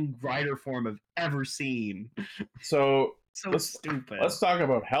fucking rider form I've ever seen. So stupid. Let's talk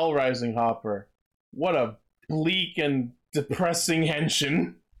about Hell Rising Hopper. What a bleak and depressing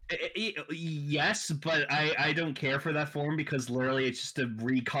henshin. Yes, but I don't care for that form because literally it's just a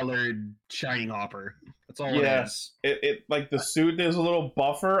recolored Shining Hopper. That's all it is. It like the suit is a little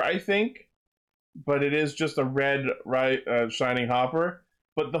buffer, I think, but it is just a red Shining Hopper.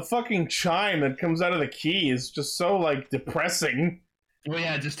 But the fucking chime that comes out of the key is just so like depressing. Well,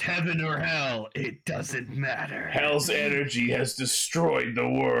 yeah, just heaven or hell, it doesn't matter. Hell's energy has destroyed the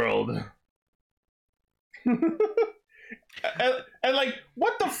world. And like,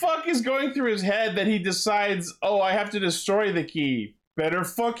 what the fuck is going through his head that he decides, oh, I have to destroy the key. Better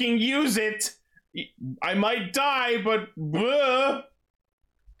fucking use it. I might die, but bleh.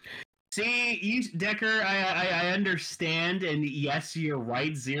 See, Decker, I understand, and yes, you're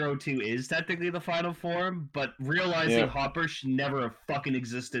right. 02 is technically the final form, but realizing Hopper should never have fucking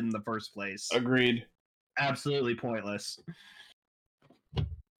existed in the first place. Agreed. Absolutely pointless.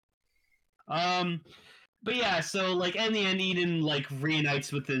 But yeah, so like in the end, Eden like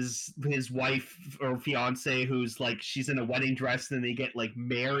reunites with his wife or fiance, who's like she's in a wedding dress, and they get like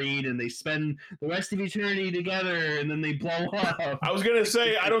married, and they spend the rest of eternity together, and then they blow up. I was gonna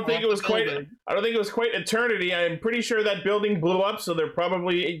say I don't think it was quite eternity. I'm pretty sure that building blew up, so they're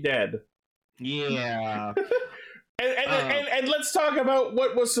probably dead. Yeah. and let's talk about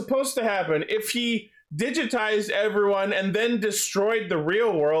what was supposed to happen. If he digitized everyone and then destroyed the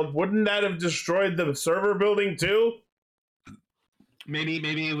real world, wouldn't that have destroyed the server building too?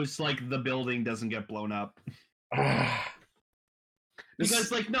 Maybe it was like the building doesn't get blown up. Because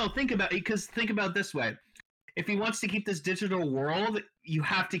like no, think about this way. If he wants to keep this digital world, you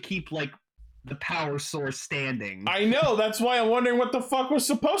have to keep like the power source standing. I know, that's why I'm wondering what the fuck was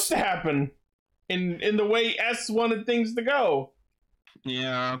supposed to happen in the way S wanted things to go.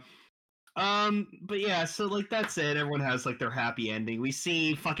 Yeah. But yeah, so like that's it. Everyone has like their happy ending. We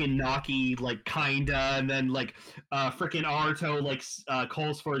see fucking Naki like kinda, and then like freaking Aruto like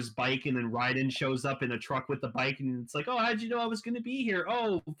calls for his bike, and then Raiden shows up in a truck with the bike, and it's like, oh, how'd you know I was gonna be here?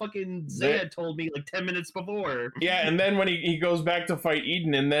 Oh, fucking Zed told me like 10 minutes before. Yeah, and then when he goes back to fight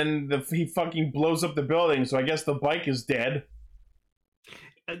Eden, and then he fucking blows up the building, so I guess the bike is dead.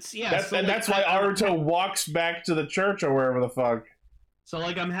 That's why Aruto walks back to the church or wherever the fuck. So,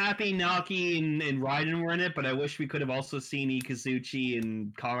 like, I'm happy Naki and Raiden were in it, but I wish we could have also seen Ikazuchi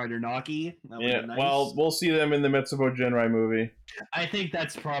and Kamen Naki. Yeah, nice. Well, we'll see them in the Metsubo Jinrai movie. I think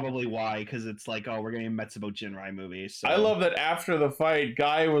that's probably why, because it's like, oh, we're getting a Metsubo Jinrai movie. So. I love that after the fight,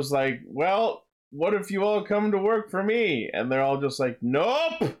 Guy was like, well, what if you all come to work for me? And they're all just like,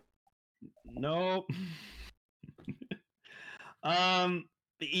 nope! Nope.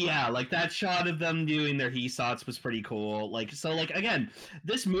 Yeah, like that shot of them doing their Hisots was pretty cool. Like, so like again,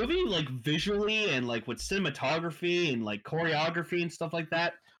 this movie, like visually and like with cinematography and like choreography and stuff like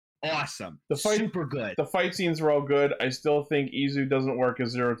that, awesome. Super good. The fight scenes were all good. I still think Izu doesn't work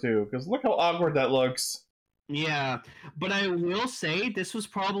as 02 because look how awkward that looks. Yeah, but I will say this was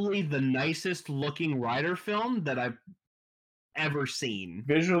probably the nicest looking Rider film that I've ever seen.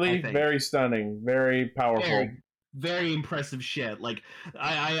 Visually, very stunning, very powerful. Very impressive shit. Like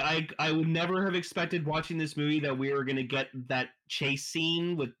I would never have expected watching this movie that we were gonna get that chase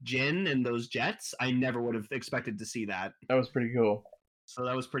scene with Jin and those jets. I never would have expected to see that. That was pretty cool. So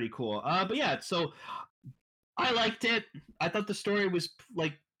that was pretty cool. But yeah, so I liked it. I thought the story was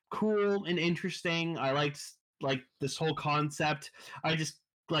like cool and interesting. I liked like this whole concept. I just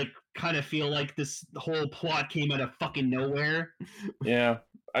like kind of feel like this whole plot came out of fucking nowhere. Yeah.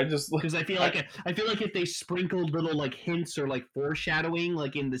 Because I feel like if they sprinkled little like hints or like foreshadowing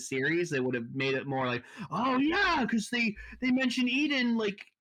like in the series, they would have made it more like, oh yeah, because they mentioned Eden like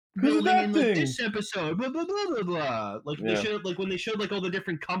building in like this episode, blah blah blah blah blah. Like they should like when they showed like all the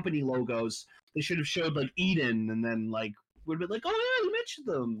different company logos, they should have showed like Eden, and then like would have been like, oh yeah, you mentioned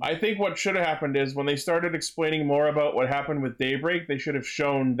them. I think what should have happened is when they started explaining more about what happened with Daybreak, they should have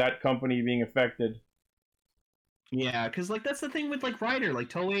shown that company being affected. Yeah, because like that's the thing with like Rider, like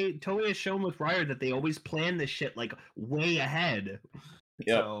Toei has shown with Rider that they always plan this shit like way ahead.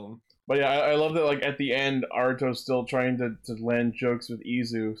 Yeah, so... but yeah, I love that. Like at the end, Aruto's still trying to land jokes with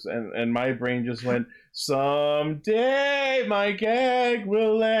Izu, and my brain just went, "Someday my gag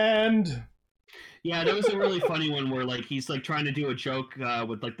will land." Yeah, that was a really funny one where like he's like trying to do a joke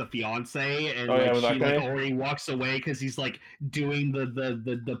with like the fiance, and she like already walks away because he's like doing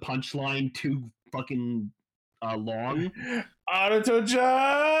the punchline too fucking. Long. Aruto-chan,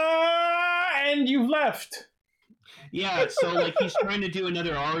 and you've left. Yeah, so like he's trying to do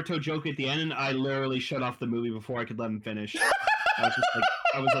another Aruto joke at the end, and I literally shut off the movie before I could let him finish. I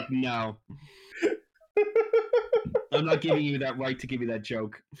was like, no, I'm not giving you that right to give you that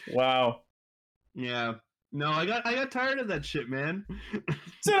joke. Wow. Yeah. No, I got tired of that shit, man.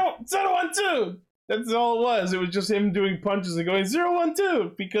 0-1-2. That's all it was. It was just him doing punches and going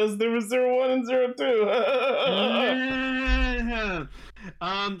 0-1-2 because there was 0-1 and 0-2.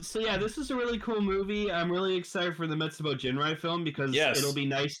 So yeah, this is a really cool movie. I'm really excited for the Metsubo Jinrai film because it'll be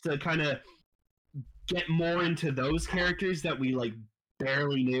nice to kind of get more into those characters that we like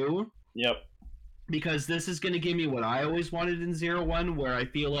barely knew. Yep. Because this is going to give me what I always wanted in 0-1, where I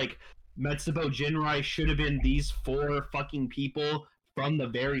feel like Metsubo Jinrai should have been these 4 fucking people from the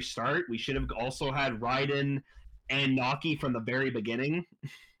very start. We should have also had Raiden and Naki from the very beginning.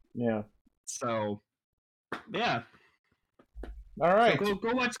 Yeah. So, yeah. All right. So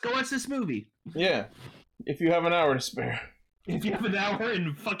go watch this movie. Yeah. If you have an hour to spare. If you have an hour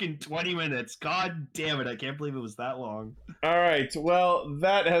and fucking 20 minutes. God damn it, I can't believe it was that long. All right. Well,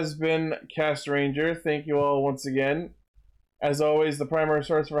 that has been Cast Ranger. Thank you all once again. As always, the primary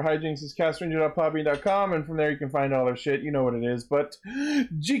source for hijinks is castranger.podbean.com, and from there you can find all their shit. You know what it is. But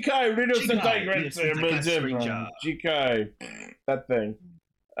Jikai Radio Sentai Jikai, that thing.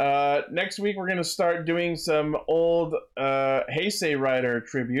 Next week we're gonna start doing some old Heisei Rider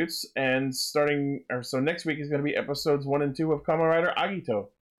tributes, and so next week is gonna be episodes 1 and 2 of Kamen Rider Agito.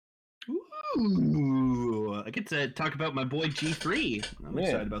 Ooh, I get to talk about my boy G3. I'm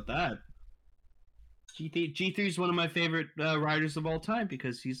excited about that. G3 is one of my favorite riders of all time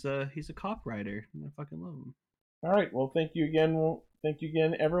because he's a cop rider. And I fucking love him. All right. Well, thank you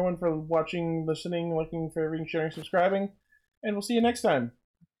again, everyone, for watching, listening, liking, favoring, sharing, subscribing, and we'll see you next time.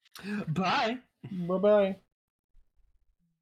 Bye. Bye-bye.